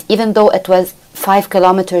street, even though it was 5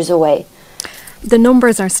 kilometers away. The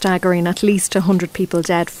numbers are staggering, at least 100 people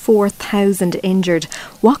dead, 4,000 injured.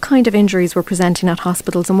 What kind of injuries were presenting at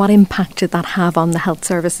hospitals and what impact did that have on the health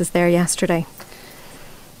services there yesterday?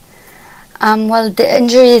 Well, the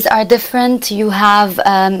injuries are different. You have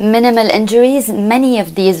minimal injuries. Many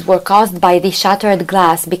of these were caused by the shattered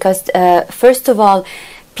glass because, first of all,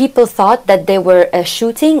 people thought that they were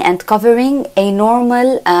shooting and covering a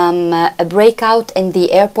normal breakout in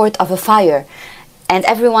the airport of a fire. And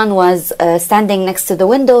everyone was standing next to the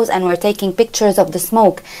windows and were taking pictures of the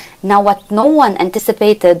smoke. Now, what no one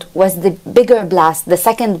anticipated was the bigger blast, the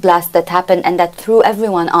second blast that happened and that threw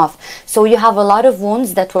everyone off. So you have a lot of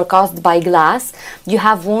wounds that were caused by glass. You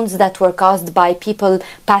have wounds that were caused by people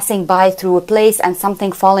passing by through a place and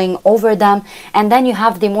something falling over them. And then you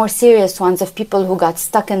have the more serious ones of people who got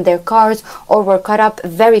stuck in their cars or were caught up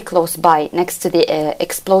very close by next to the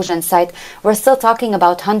explosion site. We're still talking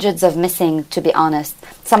about hundreds of missing, to be honest.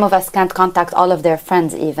 Some of us can't contact all of their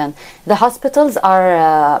friends even. The hospitals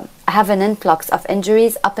have an influx of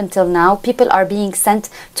injuries up until now. People are being sent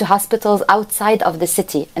to hospitals outside of the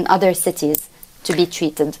city, in other cities, to be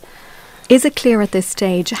treated. Is it clear at this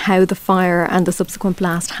stage how the fire and the subsequent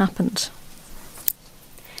blast happened?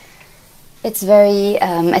 It's very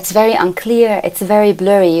unclear. It's very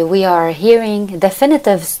blurry. We are hearing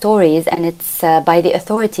definitive stories, and it's by the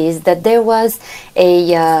authorities that there were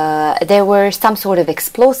some sort of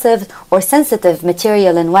explosive or sensitive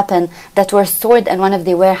material and weapon that were stored in one of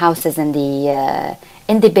the warehouses in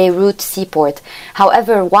the Beirut seaport.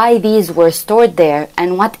 However, why these were stored there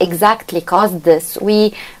and what exactly caused this,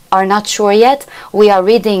 we are not sure yet. We are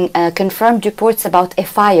reading confirmed reports about a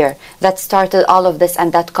fire that started all of this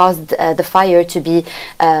and that caused the fire to be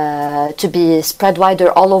spread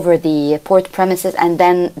wider all over the port premises and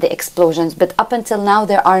then the explosions. But up until now,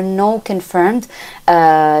 there are no confirmed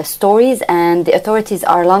stories, and the authorities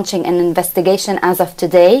are launching an investigation as of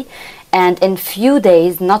today. And in few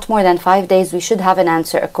days, not more than 5 days, we should have an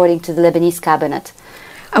answer according to the Lebanese cabinet.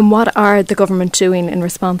 And what are the government doing in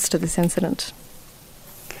response to this incident?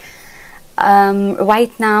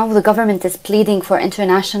 Right now, the government is pleading for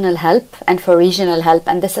international help and for regional help,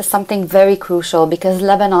 and this is something very crucial because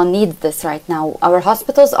Lebanon needs this right now. Our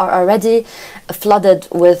hospitals are already flooded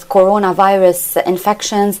with coronavirus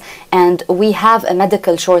infections, and we have a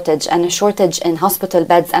medical shortage and a shortage in hospital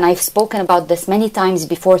beds, and I've spoken about this many times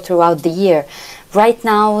before throughout the year. Right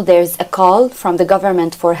now, there's a call from the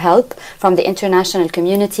government for help from the international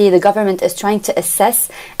community. The government is trying to assess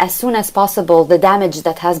as soon as possible the damage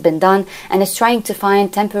that has been done and is trying to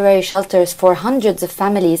find temporary shelters for hundreds of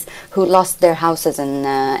families who lost their houses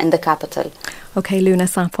in the capital. OK, Luna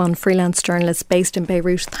Safwan, freelance journalist based in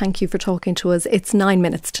Beirut, thank you for talking to us. It's 9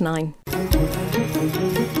 minutes to 9.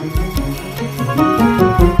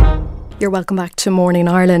 You're welcome back to Morning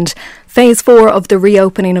Ireland. Phase 4 of the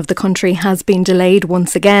reopening of the country has been delayed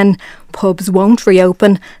once again. Pubs won't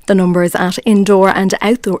reopen. The numbers at indoor and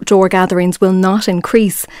outdoor gatherings will not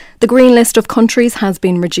increase. The green list of countries has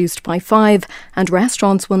been reduced by 5, and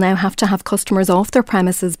restaurants will now have to have customers off their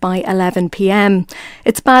premises by 11 p.m.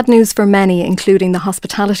 It's bad news for many, including the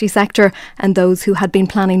hospitality sector and those who had been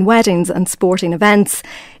planning weddings and sporting events.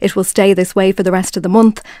 It will stay this way for the rest of the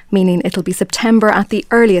month, meaning it'll be September at the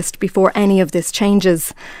earliest before any of this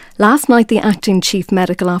changes. Last night, the Acting Chief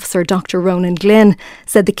Medical Officer, Dr. Ronan Glynn,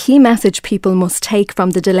 said the key message people must take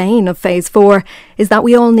from the delaying of Phase 4 is that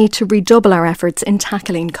we all need to redouble our efforts in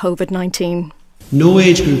tackling COVID-19. No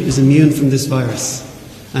age group is immune from this virus,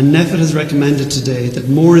 and NPHET has recommended today that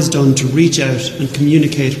more is done to reach out and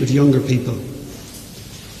communicate with younger people.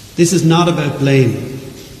 This is not about blame.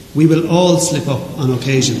 We will all slip up on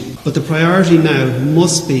occasion, but the priority now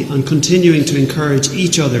must be on continuing to encourage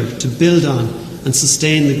each other to build on and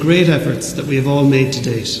sustain the great efforts that we have all made to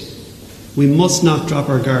date. We must not drop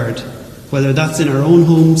our guard, whether that's in our own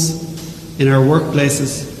homes, in our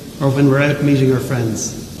workplaces, or when we're out meeting our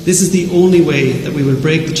friends. This is the only way that we will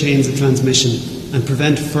break the chains of transmission and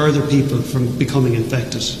prevent further people from becoming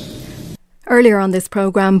infected. Earlier on this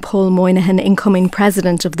programme, Paul Moynihan, incoming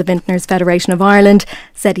president of the Vintners Federation of Ireland,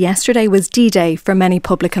 said yesterday was D-Day for many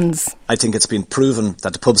publicans. I think it's been proven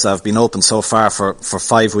that the pubs have been open so far for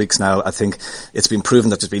 5 weeks now. I think it's been proven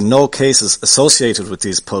that there's been no cases associated with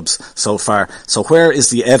these pubs so far. So where is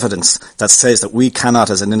the evidence that says that we cannot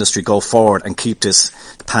as an industry go forward and keep this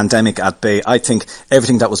pandemic at bay? I think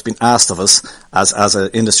everything that was being asked of us as an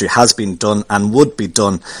industry has been done and would be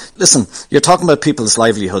done. Listen, you're talking about people's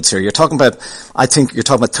livelihoods here. You're talking about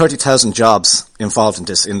 30,000 jobs involved in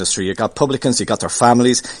this industry. You got publicans, you got their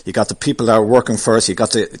families, you got the people that are working for us, you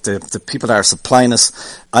got the people that are supplying us.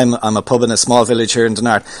 I'm a pub in a small village here in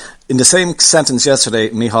Dinard. In the same sentence yesterday,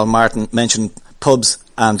 Micheál Martin mentioned pubs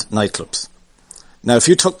and nightclubs. Now, if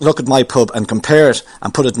you look at my pub and compare it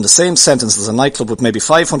and put it in the same sentence as a nightclub with maybe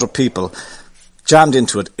 500 people jammed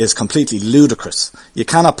into it, is completely ludicrous. You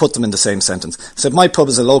cannot put them in the same sentence. So if my pub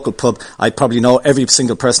is a local pub, I probably know every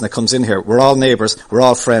single person that comes in here. We're all neighbours, we're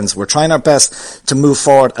all friends. We're trying our best to move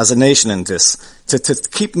forward as a nation in this. To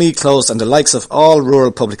keep me closed and the likes of all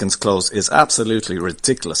rural publicans closed is absolutely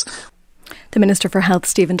ridiculous. The Minister for Health,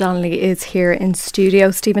 Stephen Donnelly, is here in studio.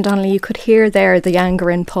 Stephen Donnelly, you could hear there the anger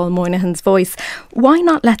in Paul Moynihan's voice. Why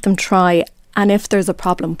not let them try? And if there's a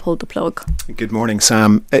problem, pull the plug. Good morning,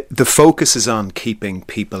 Sam. The focus is on keeping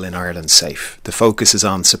people in Ireland safe. The focus is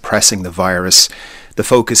on suppressing the virus. The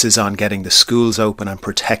focus is on getting the schools open and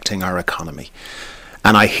protecting our economy.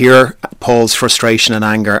 And I hear Paul's frustration and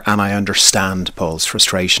anger, and I understand Paul's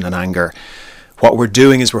frustration and anger. What we're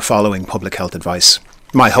doing is we're following public health advice.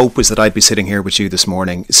 My hope was that I'd be sitting here with you this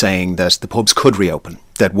morning saying that the pubs could reopen,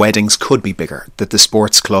 that weddings could be bigger, that the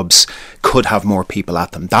sports clubs could have more people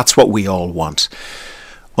at them. That's what we all want.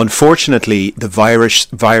 Unfortunately, the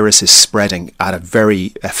virus is spreading at a very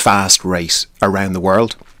fast rate around the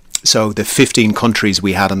world. So the 15 countries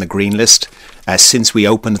we had on the green list, since we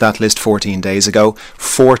opened that list 14 days ago,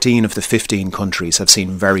 14 of the 15 countries have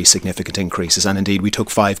seen very significant increases. And indeed, we took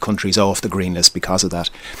 5 countries off the green list because of that.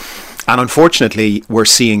 And unfortunately, we're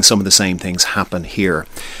seeing some of the same things happen here.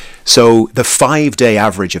 So the 5-day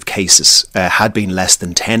average of cases had been less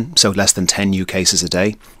than 10, so less than 10 new cases a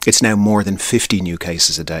day. It's now more than 50 new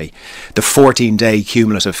cases a day. The 14-day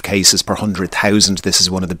cumulative cases per 100,000, this is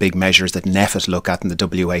one of the big measures that NPHET look at and the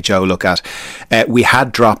WHO look at. We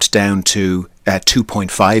had dropped down to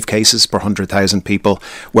 2.5 cases per 100,000 people.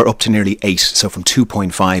 We're up to nearly 8, so from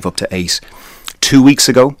 2.5 up to 8. 2 weeks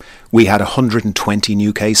ago, we had 120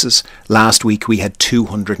 new cases. Last week, we had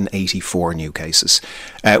 284 new cases.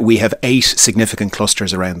 We have 8 significant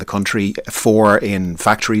clusters around the country, 4 in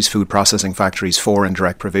factories, food processing factories, 4 in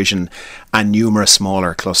direct provision, and numerous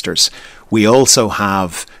smaller clusters. We also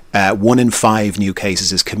have 1 in 5 new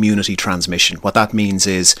cases is community transmission. What that means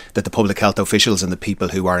is that the public health officials and the people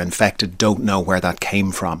who are infected don't know where that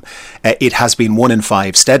came from. It has been 1 in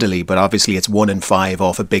 5 steadily, but obviously it's 1 in 5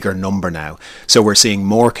 off a bigger number now. So we're seeing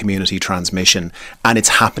more community transmission, and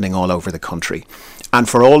it's happening all over the country. And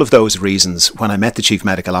for all of those reasons, when I met the Chief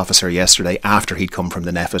Medical Officer yesterday after he'd come from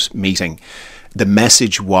the NPHET meeting, the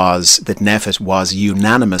message was that NPHET was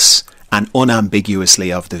unanimous and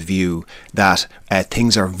unambiguously of the view that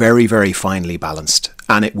things are very, very finely balanced,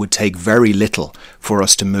 and it would take very little for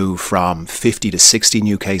us to move from 50 to 60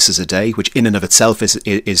 new cases a day, which in and of itself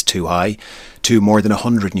is too high, to more than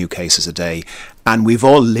 100 new cases a day. And we've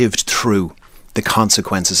all lived through the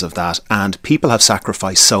consequences of that. And people have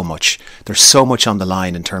sacrificed so much. There's so much on the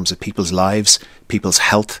line in terms of people's lives, people's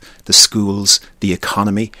health, the schools, the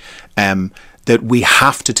economy, that we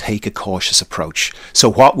have to take a cautious approach. So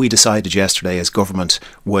what we decided yesterday as government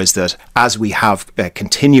was that, as we have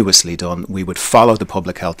continuously done, we would follow the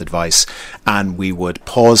public health advice and we would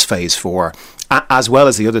pause phase 4, as well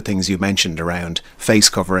as the other things you mentioned around face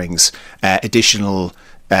coverings, additional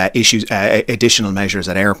measures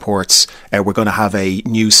at airports. We're going to have a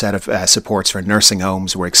new set of supports for nursing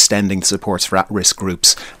homes. We're extending supports for at-risk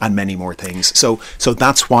groups and many more things. So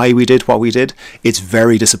that's why we did what we did. It's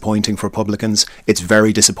very disappointing for publicans. It's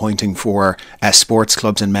very disappointing for sports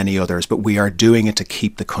clubs and many others, but we are doing it to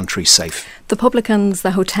keep the country safe. The publicans,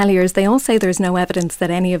 the hoteliers, they all say there's no evidence that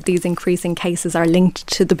any of these increasing cases are linked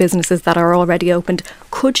to the businesses that are already opened.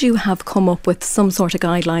 Could you have come up with some sort of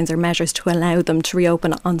guidelines or measures to allow them to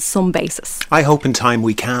reopen on some basis? I hope in time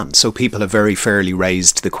we can. So people have very fairly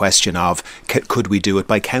raised the question of, could we do it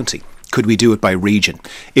by county? Could we do it by region?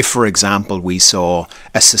 If, for example, we saw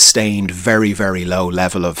a sustained very, very low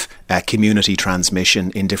level of community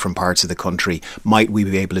transmission in different parts of the country, might we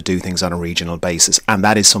be able to do things on a regional basis? And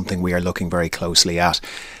that is something we are looking very closely at.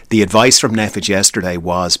 The advice from NPHET yesterday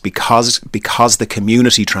was because the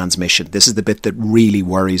community transmission, this is the bit that really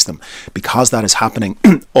worries them, because that is happening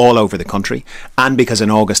all over the country, and because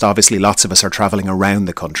in August obviously lots of us are travelling around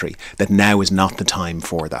the country, that now is not the time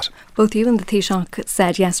for that. Both you and the Taoiseach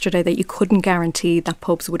said yesterday that you couldn't guarantee that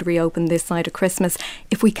pubs would reopen this side of Christmas.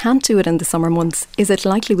 If we can't do it in the summer months, is it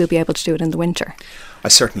likely we'll be able to do it in the winter? I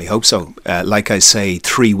certainly hope so. Like I say,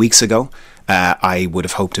 3 weeks ago, I would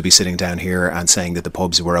have hoped to be sitting down here and saying that the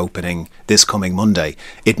pubs were opening this coming Monday.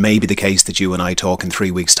 It may be the case that you and I talk in 3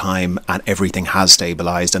 weeks' time and everything has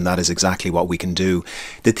stabilised, and that is exactly what we can do.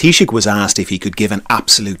 The Taoiseach was asked if he could give an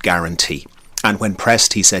absolute guarantee. And when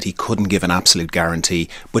pressed, he said he couldn't give an absolute guarantee.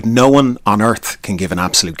 But no one on earth can give an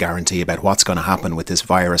absolute guarantee about what's going to happen with this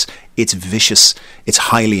virus. It's vicious. It's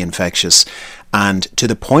highly infectious. And to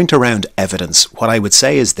the point around evidence, what I would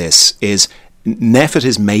say is this, is NPHET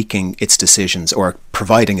is making its decisions, or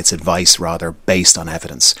providing its advice rather, based on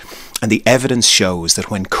evidence. And the evidence shows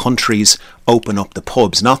that when countries open up the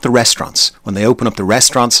pubs, not the restaurants, when they open up the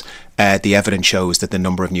restaurants, the evidence shows that the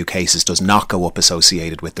number of new cases does not go up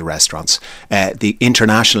associated with the restaurants. The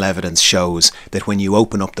international evidence shows that when you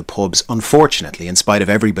open up the pubs, unfortunately, in spite of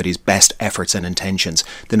everybody's best efforts and intentions,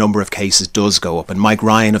 the number of cases does go up. And Mike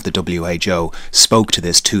Ryan of the WHO spoke to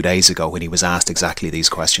this 2 days ago when he was asked exactly these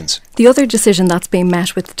questions. The other decision that's been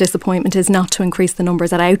met with disappointment is not to increase the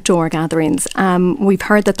numbers at outdoor gatherings. We've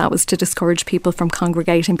heard that was to discourage people from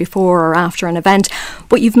congregating before or after an event,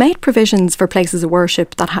 but you've made provisions for places of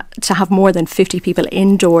worship that to have more than 50 people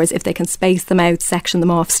indoors if they can space them out, section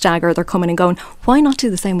them off, stagger, they're coming and going. Why not do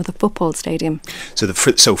the same with a football stadium?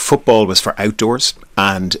 So football was for outdoors,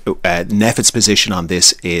 and NPHET's position on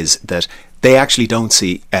this is that they actually don't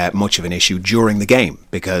see much of an issue during the game,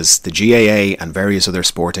 because the GAA and various other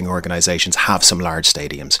sporting organisations have some large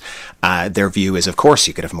stadiums. Their view is, of course,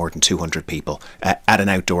 you could have more than 200 people at an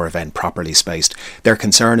outdoor event properly spaced. Their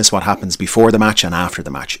concern is what happens before the match and after the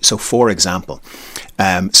match. So, for example,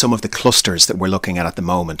 some of the clusters that we're looking at the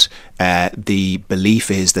moment, the belief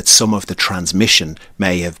is that some of the transmission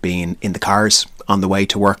may have been in the cars on the way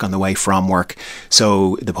to work, on the way from work.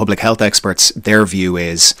 So the public health experts, their view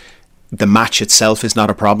is the match itself is not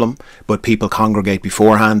a problem, but people congregate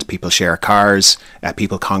beforehand, people share cars,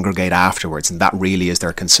 people congregate afterwards, and that really is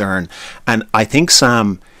their concern. And I think,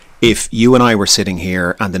 Sam, if you and I were sitting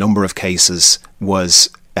here and the number of cases was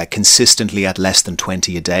consistently at less than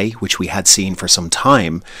 20 a day, which we had seen for some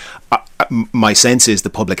time, my sense is the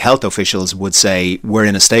public health officials would say we're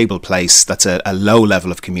in a stable place, that's a low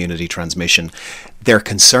level of community transmission. Their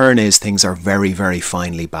concern is things are very, very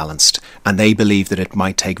finely balanced, and they believe that it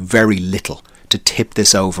might take very little to tip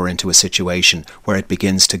this over into a situation where it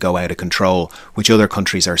begins to go out of control, which other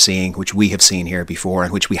countries are seeing, which we have seen here before,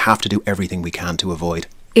 and which we have to do everything we can to avoid.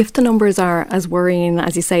 If the numbers are as worrying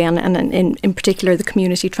as you say, and in particular the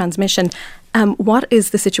community transmission, what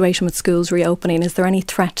is the situation with schools reopening? Is there any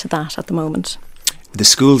threat to that at the moment? The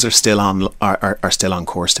schools are still on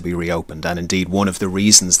course to be reopened, and indeed one of the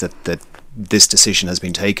reasons that this decision has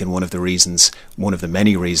been taken, one of the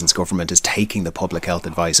many reasons government is taking the public health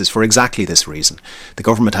advice is for exactly this reason. The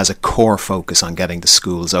government has a core focus on getting the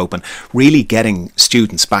schools open, really getting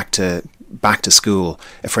students back to school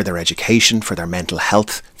for their education, for their mental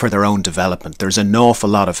health, for their own development. There's an awful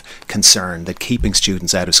lot of concern that keeping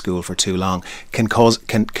students out of school for too long can cause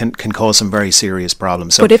some very serious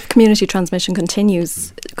problems. So, but if community transmission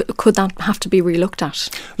continues, could that have to be relooked at?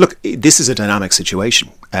 Look, this is a dynamic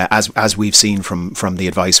situation, as we've seen from the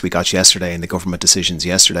advice we got yesterday and the government decisions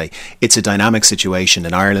yesterday. It's a dynamic situation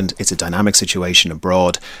in Ireland. It's a dynamic situation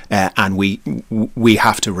abroad, and we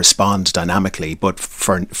have to respond dynamically. But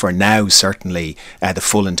for now, certainly, the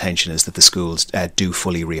full intention is that the schools do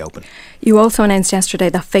fully reopen. You also announced yesterday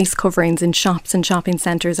that face coverings in shops and shopping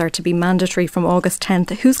centres are to be mandatory from August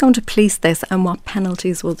 10th. Who's going to police this, and what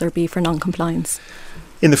penalties will there be for non-compliance?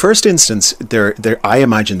 In the first instance, I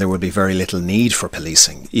imagine there will be very little need for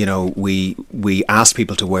policing. You know, we asked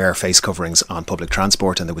people to wear face coverings on public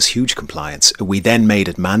transport, and there was huge compliance. We then made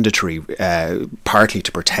it mandatory, partly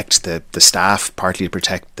to protect the staff, partly to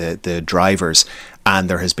protect the drivers, and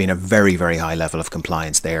there has been a very, very high level of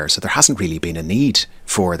compliance there. So there hasn't really been a need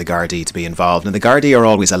for the Gardaí to be involved. And the Gardaí are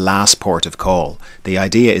always a last port of call. The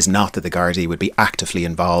idea is not that the Gardaí would be actively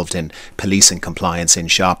involved in policing compliance in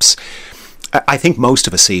shops. I think most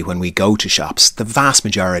of us see when we go to shops, the vast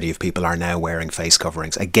majority of people are now wearing face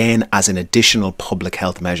coverings. Again, as an additional public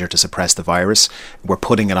health measure to suppress the virus. We're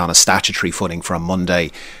putting it on a statutory footing from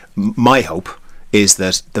Monday. My hope is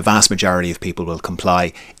that the vast majority of people will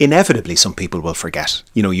comply. Inevitably, some people will forget.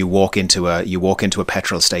 You know, you walk into a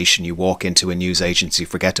petrol station, you walk into a news agency, you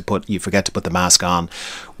forget to put the mask on.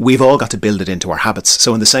 We've all got to build it into our habits.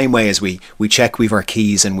 So in the same way as we check we've our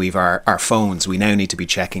keys and we've our phones, we now need to be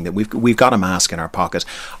checking that we've got a mask in our pocket.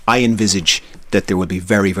 I envisage that there will be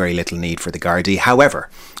very, very little need for the Gardaí. However,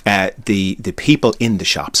 the people in the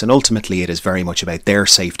shops, and ultimately it is very much about their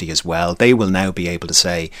safety as well, they will now be able to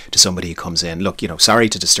say to somebody who comes in, look, you know, sorry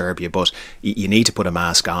to disturb you, but you need to put a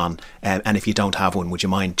mask on, and if you don't have one, would you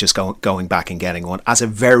mind just going back and getting one? As a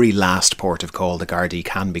very last port of call, the Gardaí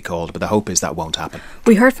can be called, but the hope is that won't happen.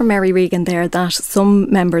 We heard from Mary Regan there that some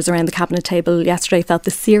members around the Cabinet table yesterday felt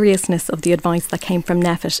the seriousness of the advice that came from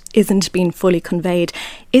NPHET isn't being fully conveyed.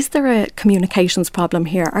 Is there a communications problem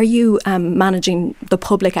here? Are you managing the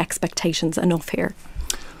public expectations enough here?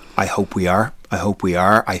 I hope we are.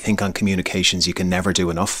 I think on communications you can never do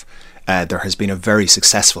enough. There has been a very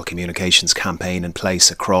successful communications campaign in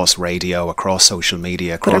place across radio, across social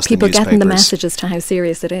media, across the newspapers. But are people getting the message as to how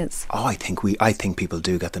serious it is? Oh, I think people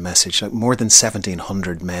do get the message. Like, more than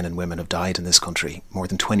 1,700 men and women have died in this country. More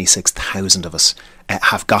than 26,000 of us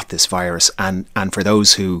have got this virus, and for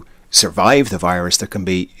those who survive the virus, there can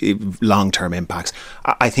be long-term impacts.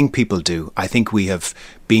 I think people do. I think we have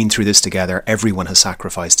been through this together. Everyone has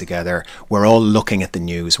sacrificed together. We're all looking at the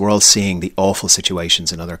news. We're all seeing the awful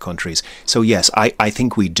situations in other countries. So yes, I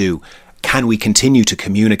think we do. Can we continue to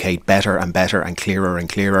communicate better and better and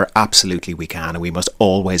clearer? Absolutely we can, and we must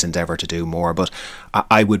always endeavour to do more. But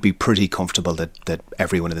I would be pretty comfortable that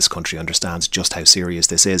everyone in this country understands just how serious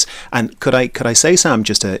this is. And could I say, Sam,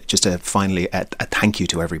 just to finally a thank you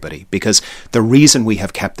to everybody, because the reason we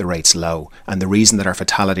have kept the rates low and the reason that our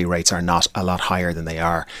fatality rates are not a lot higher than they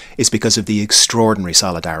are is because of the extraordinary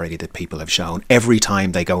solidarity that people have shown. Every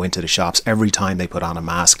time they go into the shops, every time they put on a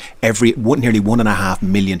mask, nearly 1.5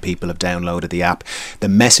 million people have downloaded the app. The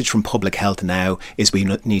message from public health now is we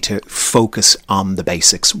need to focus on the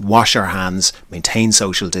basics. Wash our hands, maintain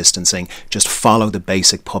social distancing, just follow the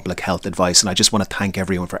basic public health advice. And I just want to thank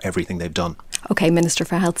everyone for everything they've done. OK, Minister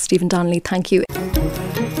for Health Stephen Donnelly, thank you.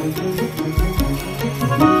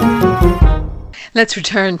 Let's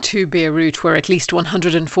return to Beirut, where at least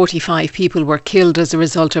 145 people were killed as a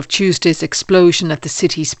result of Tuesday's explosion at the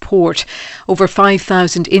city's port. Over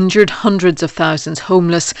 5,000 injured, hundreds of thousands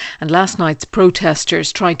homeless, and last night's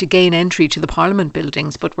protesters tried to gain entry to the Parliament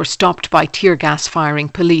buildings but were stopped by tear gas firing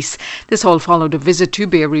police. This all followed a visit to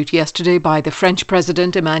Beirut yesterday by the French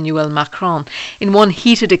President Emmanuel Macron. In one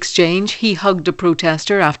heated exchange, he hugged a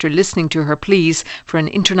protester after listening to her pleas for an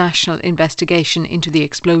international investigation into the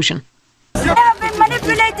explosion. They have been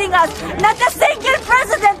manipulating us. Not a single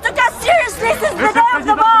president took us seriously since the day of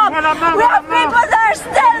the bomb. We have people that are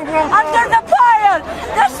still under the pile.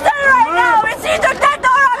 They're still right now. It's either dead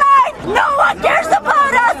or alive. No one cares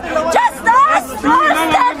about us. Just us all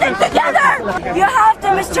standing together. You have to,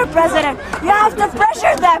 Mr. President, you have to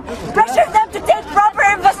pressure them to take proper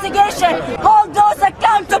investigation. Hold those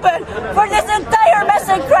accountable for this entire mess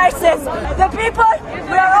and crisis. The people,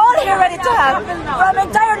 we are all here ready to help. From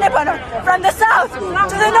entire Lebanon, from the south, to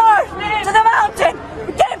the north, to the mountain.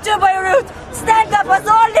 We came to Beirut. Stand up as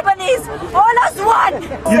all Lebanese, all as one.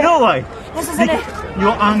 You know why? This is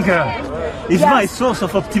your anger is my source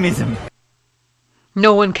of optimism.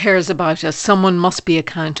 No one cares about us. Someone must be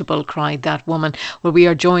accountable, cried that woman. Well, we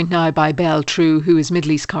are joined now by Belle True, who is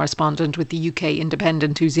Middle East correspondent with the UK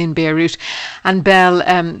Independent, who's in Beirut. And Belle,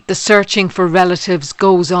 the searching for relatives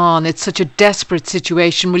goes on. It's such a desperate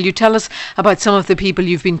situation. Will you tell us about some of the people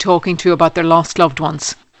you've been talking to about their lost loved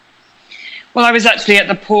ones? Well, I was actually at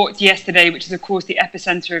the port yesterday, which is, of course, the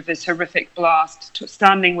epicentre of this horrific blast,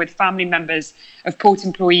 standing with family members of port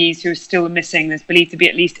employees who are still missing. There's believed to be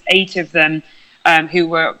at least 8 of them who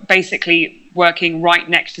were basically working right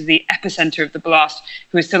next to the epicentre of the blast,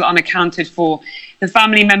 who are still unaccounted for. The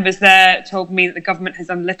family members there told me that the government has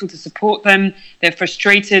done little to support them. They're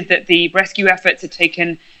frustrated that the rescue efforts have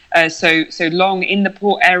taken so long in the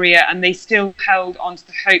port area, and they still held on to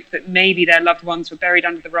the hope that maybe their loved ones were buried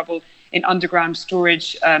under the rubble in underground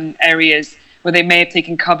storage areas where they may have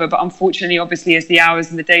taken cover. But unfortunately, obviously, as the hours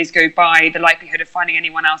and the days go by, the likelihood of finding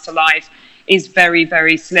anyone else alive is very,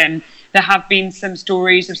 very slim. There have been some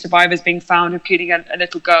stories of survivors being found, including a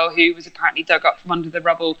little girl who was apparently dug up from under the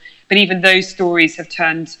rubble. But even those stories have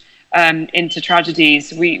turned into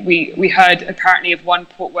tragedies. We heard apparently of one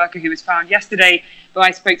port worker who was found yesterday, but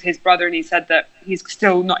I spoke to his brother and he said that he's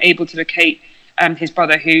still not able to locate his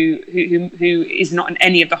brother who is not in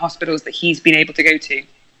any of the hospitals that he's been able to go to.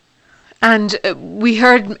 And we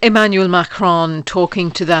heard Emmanuel Macron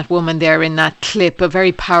talking to that woman there in that clip, a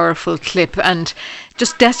very powerful clip, and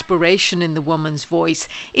just desperation in the woman's voice.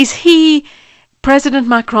 Is President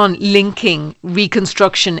Macron linking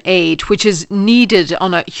reconstruction aid, which is needed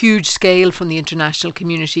on a huge scale from the international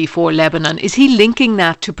community for Lebanon, is he linking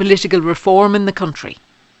that to political reform in the country?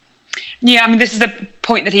 Yeah, I mean, this is a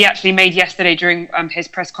point that he actually made yesterday during his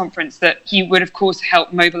press conference, that he would, of course,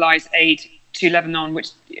 help mobilise aid to Lebanon, which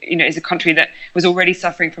is a country that was already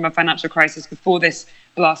suffering from a financial crisis before this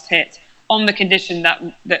blast hit, on the condition that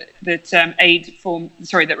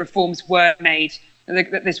reforms were made,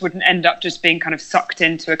 that this wouldn't end up just being kind of sucked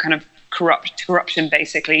into a kind of corruption,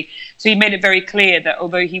 basically. So he made it very clear that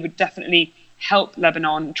although he would definitely help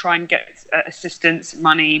Lebanon, try and get assistance,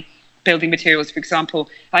 money, building materials, for example,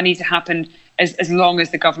 that needs to happen as long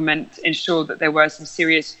as the government ensured that there were some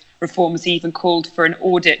serious reforms. He even called for an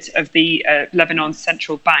audit of the Lebanon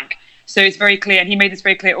Central Bank. So it's very clear, and he made this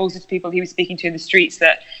very clear also to people he was speaking to in the streets,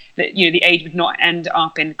 that the aid would not end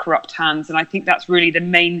up in corrupt hands. And I think that's really the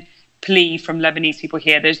main plea from Lebanese people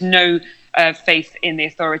here. There's no faith in the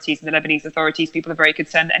authorities, in the Lebanese authorities. People are very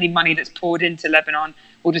concerned that any money that's poured into Lebanon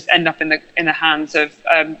will just end up in the hands of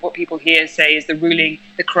what people here say is the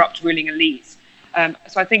corrupt ruling elites.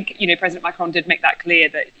 So I think President Macron did make that clear,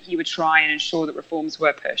 that he would try and ensure that reforms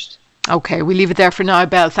were pushed. OK, we'll leave it there for now.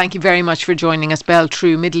 Belle, thank you very much for joining us. Belle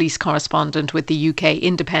True, Middle East correspondent with the UK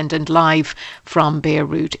Independent, live from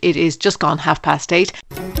Beirut. It is just gone 8:30.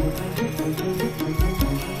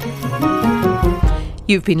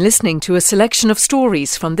 You've been listening to a selection of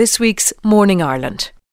stories from this week's Morning Ireland.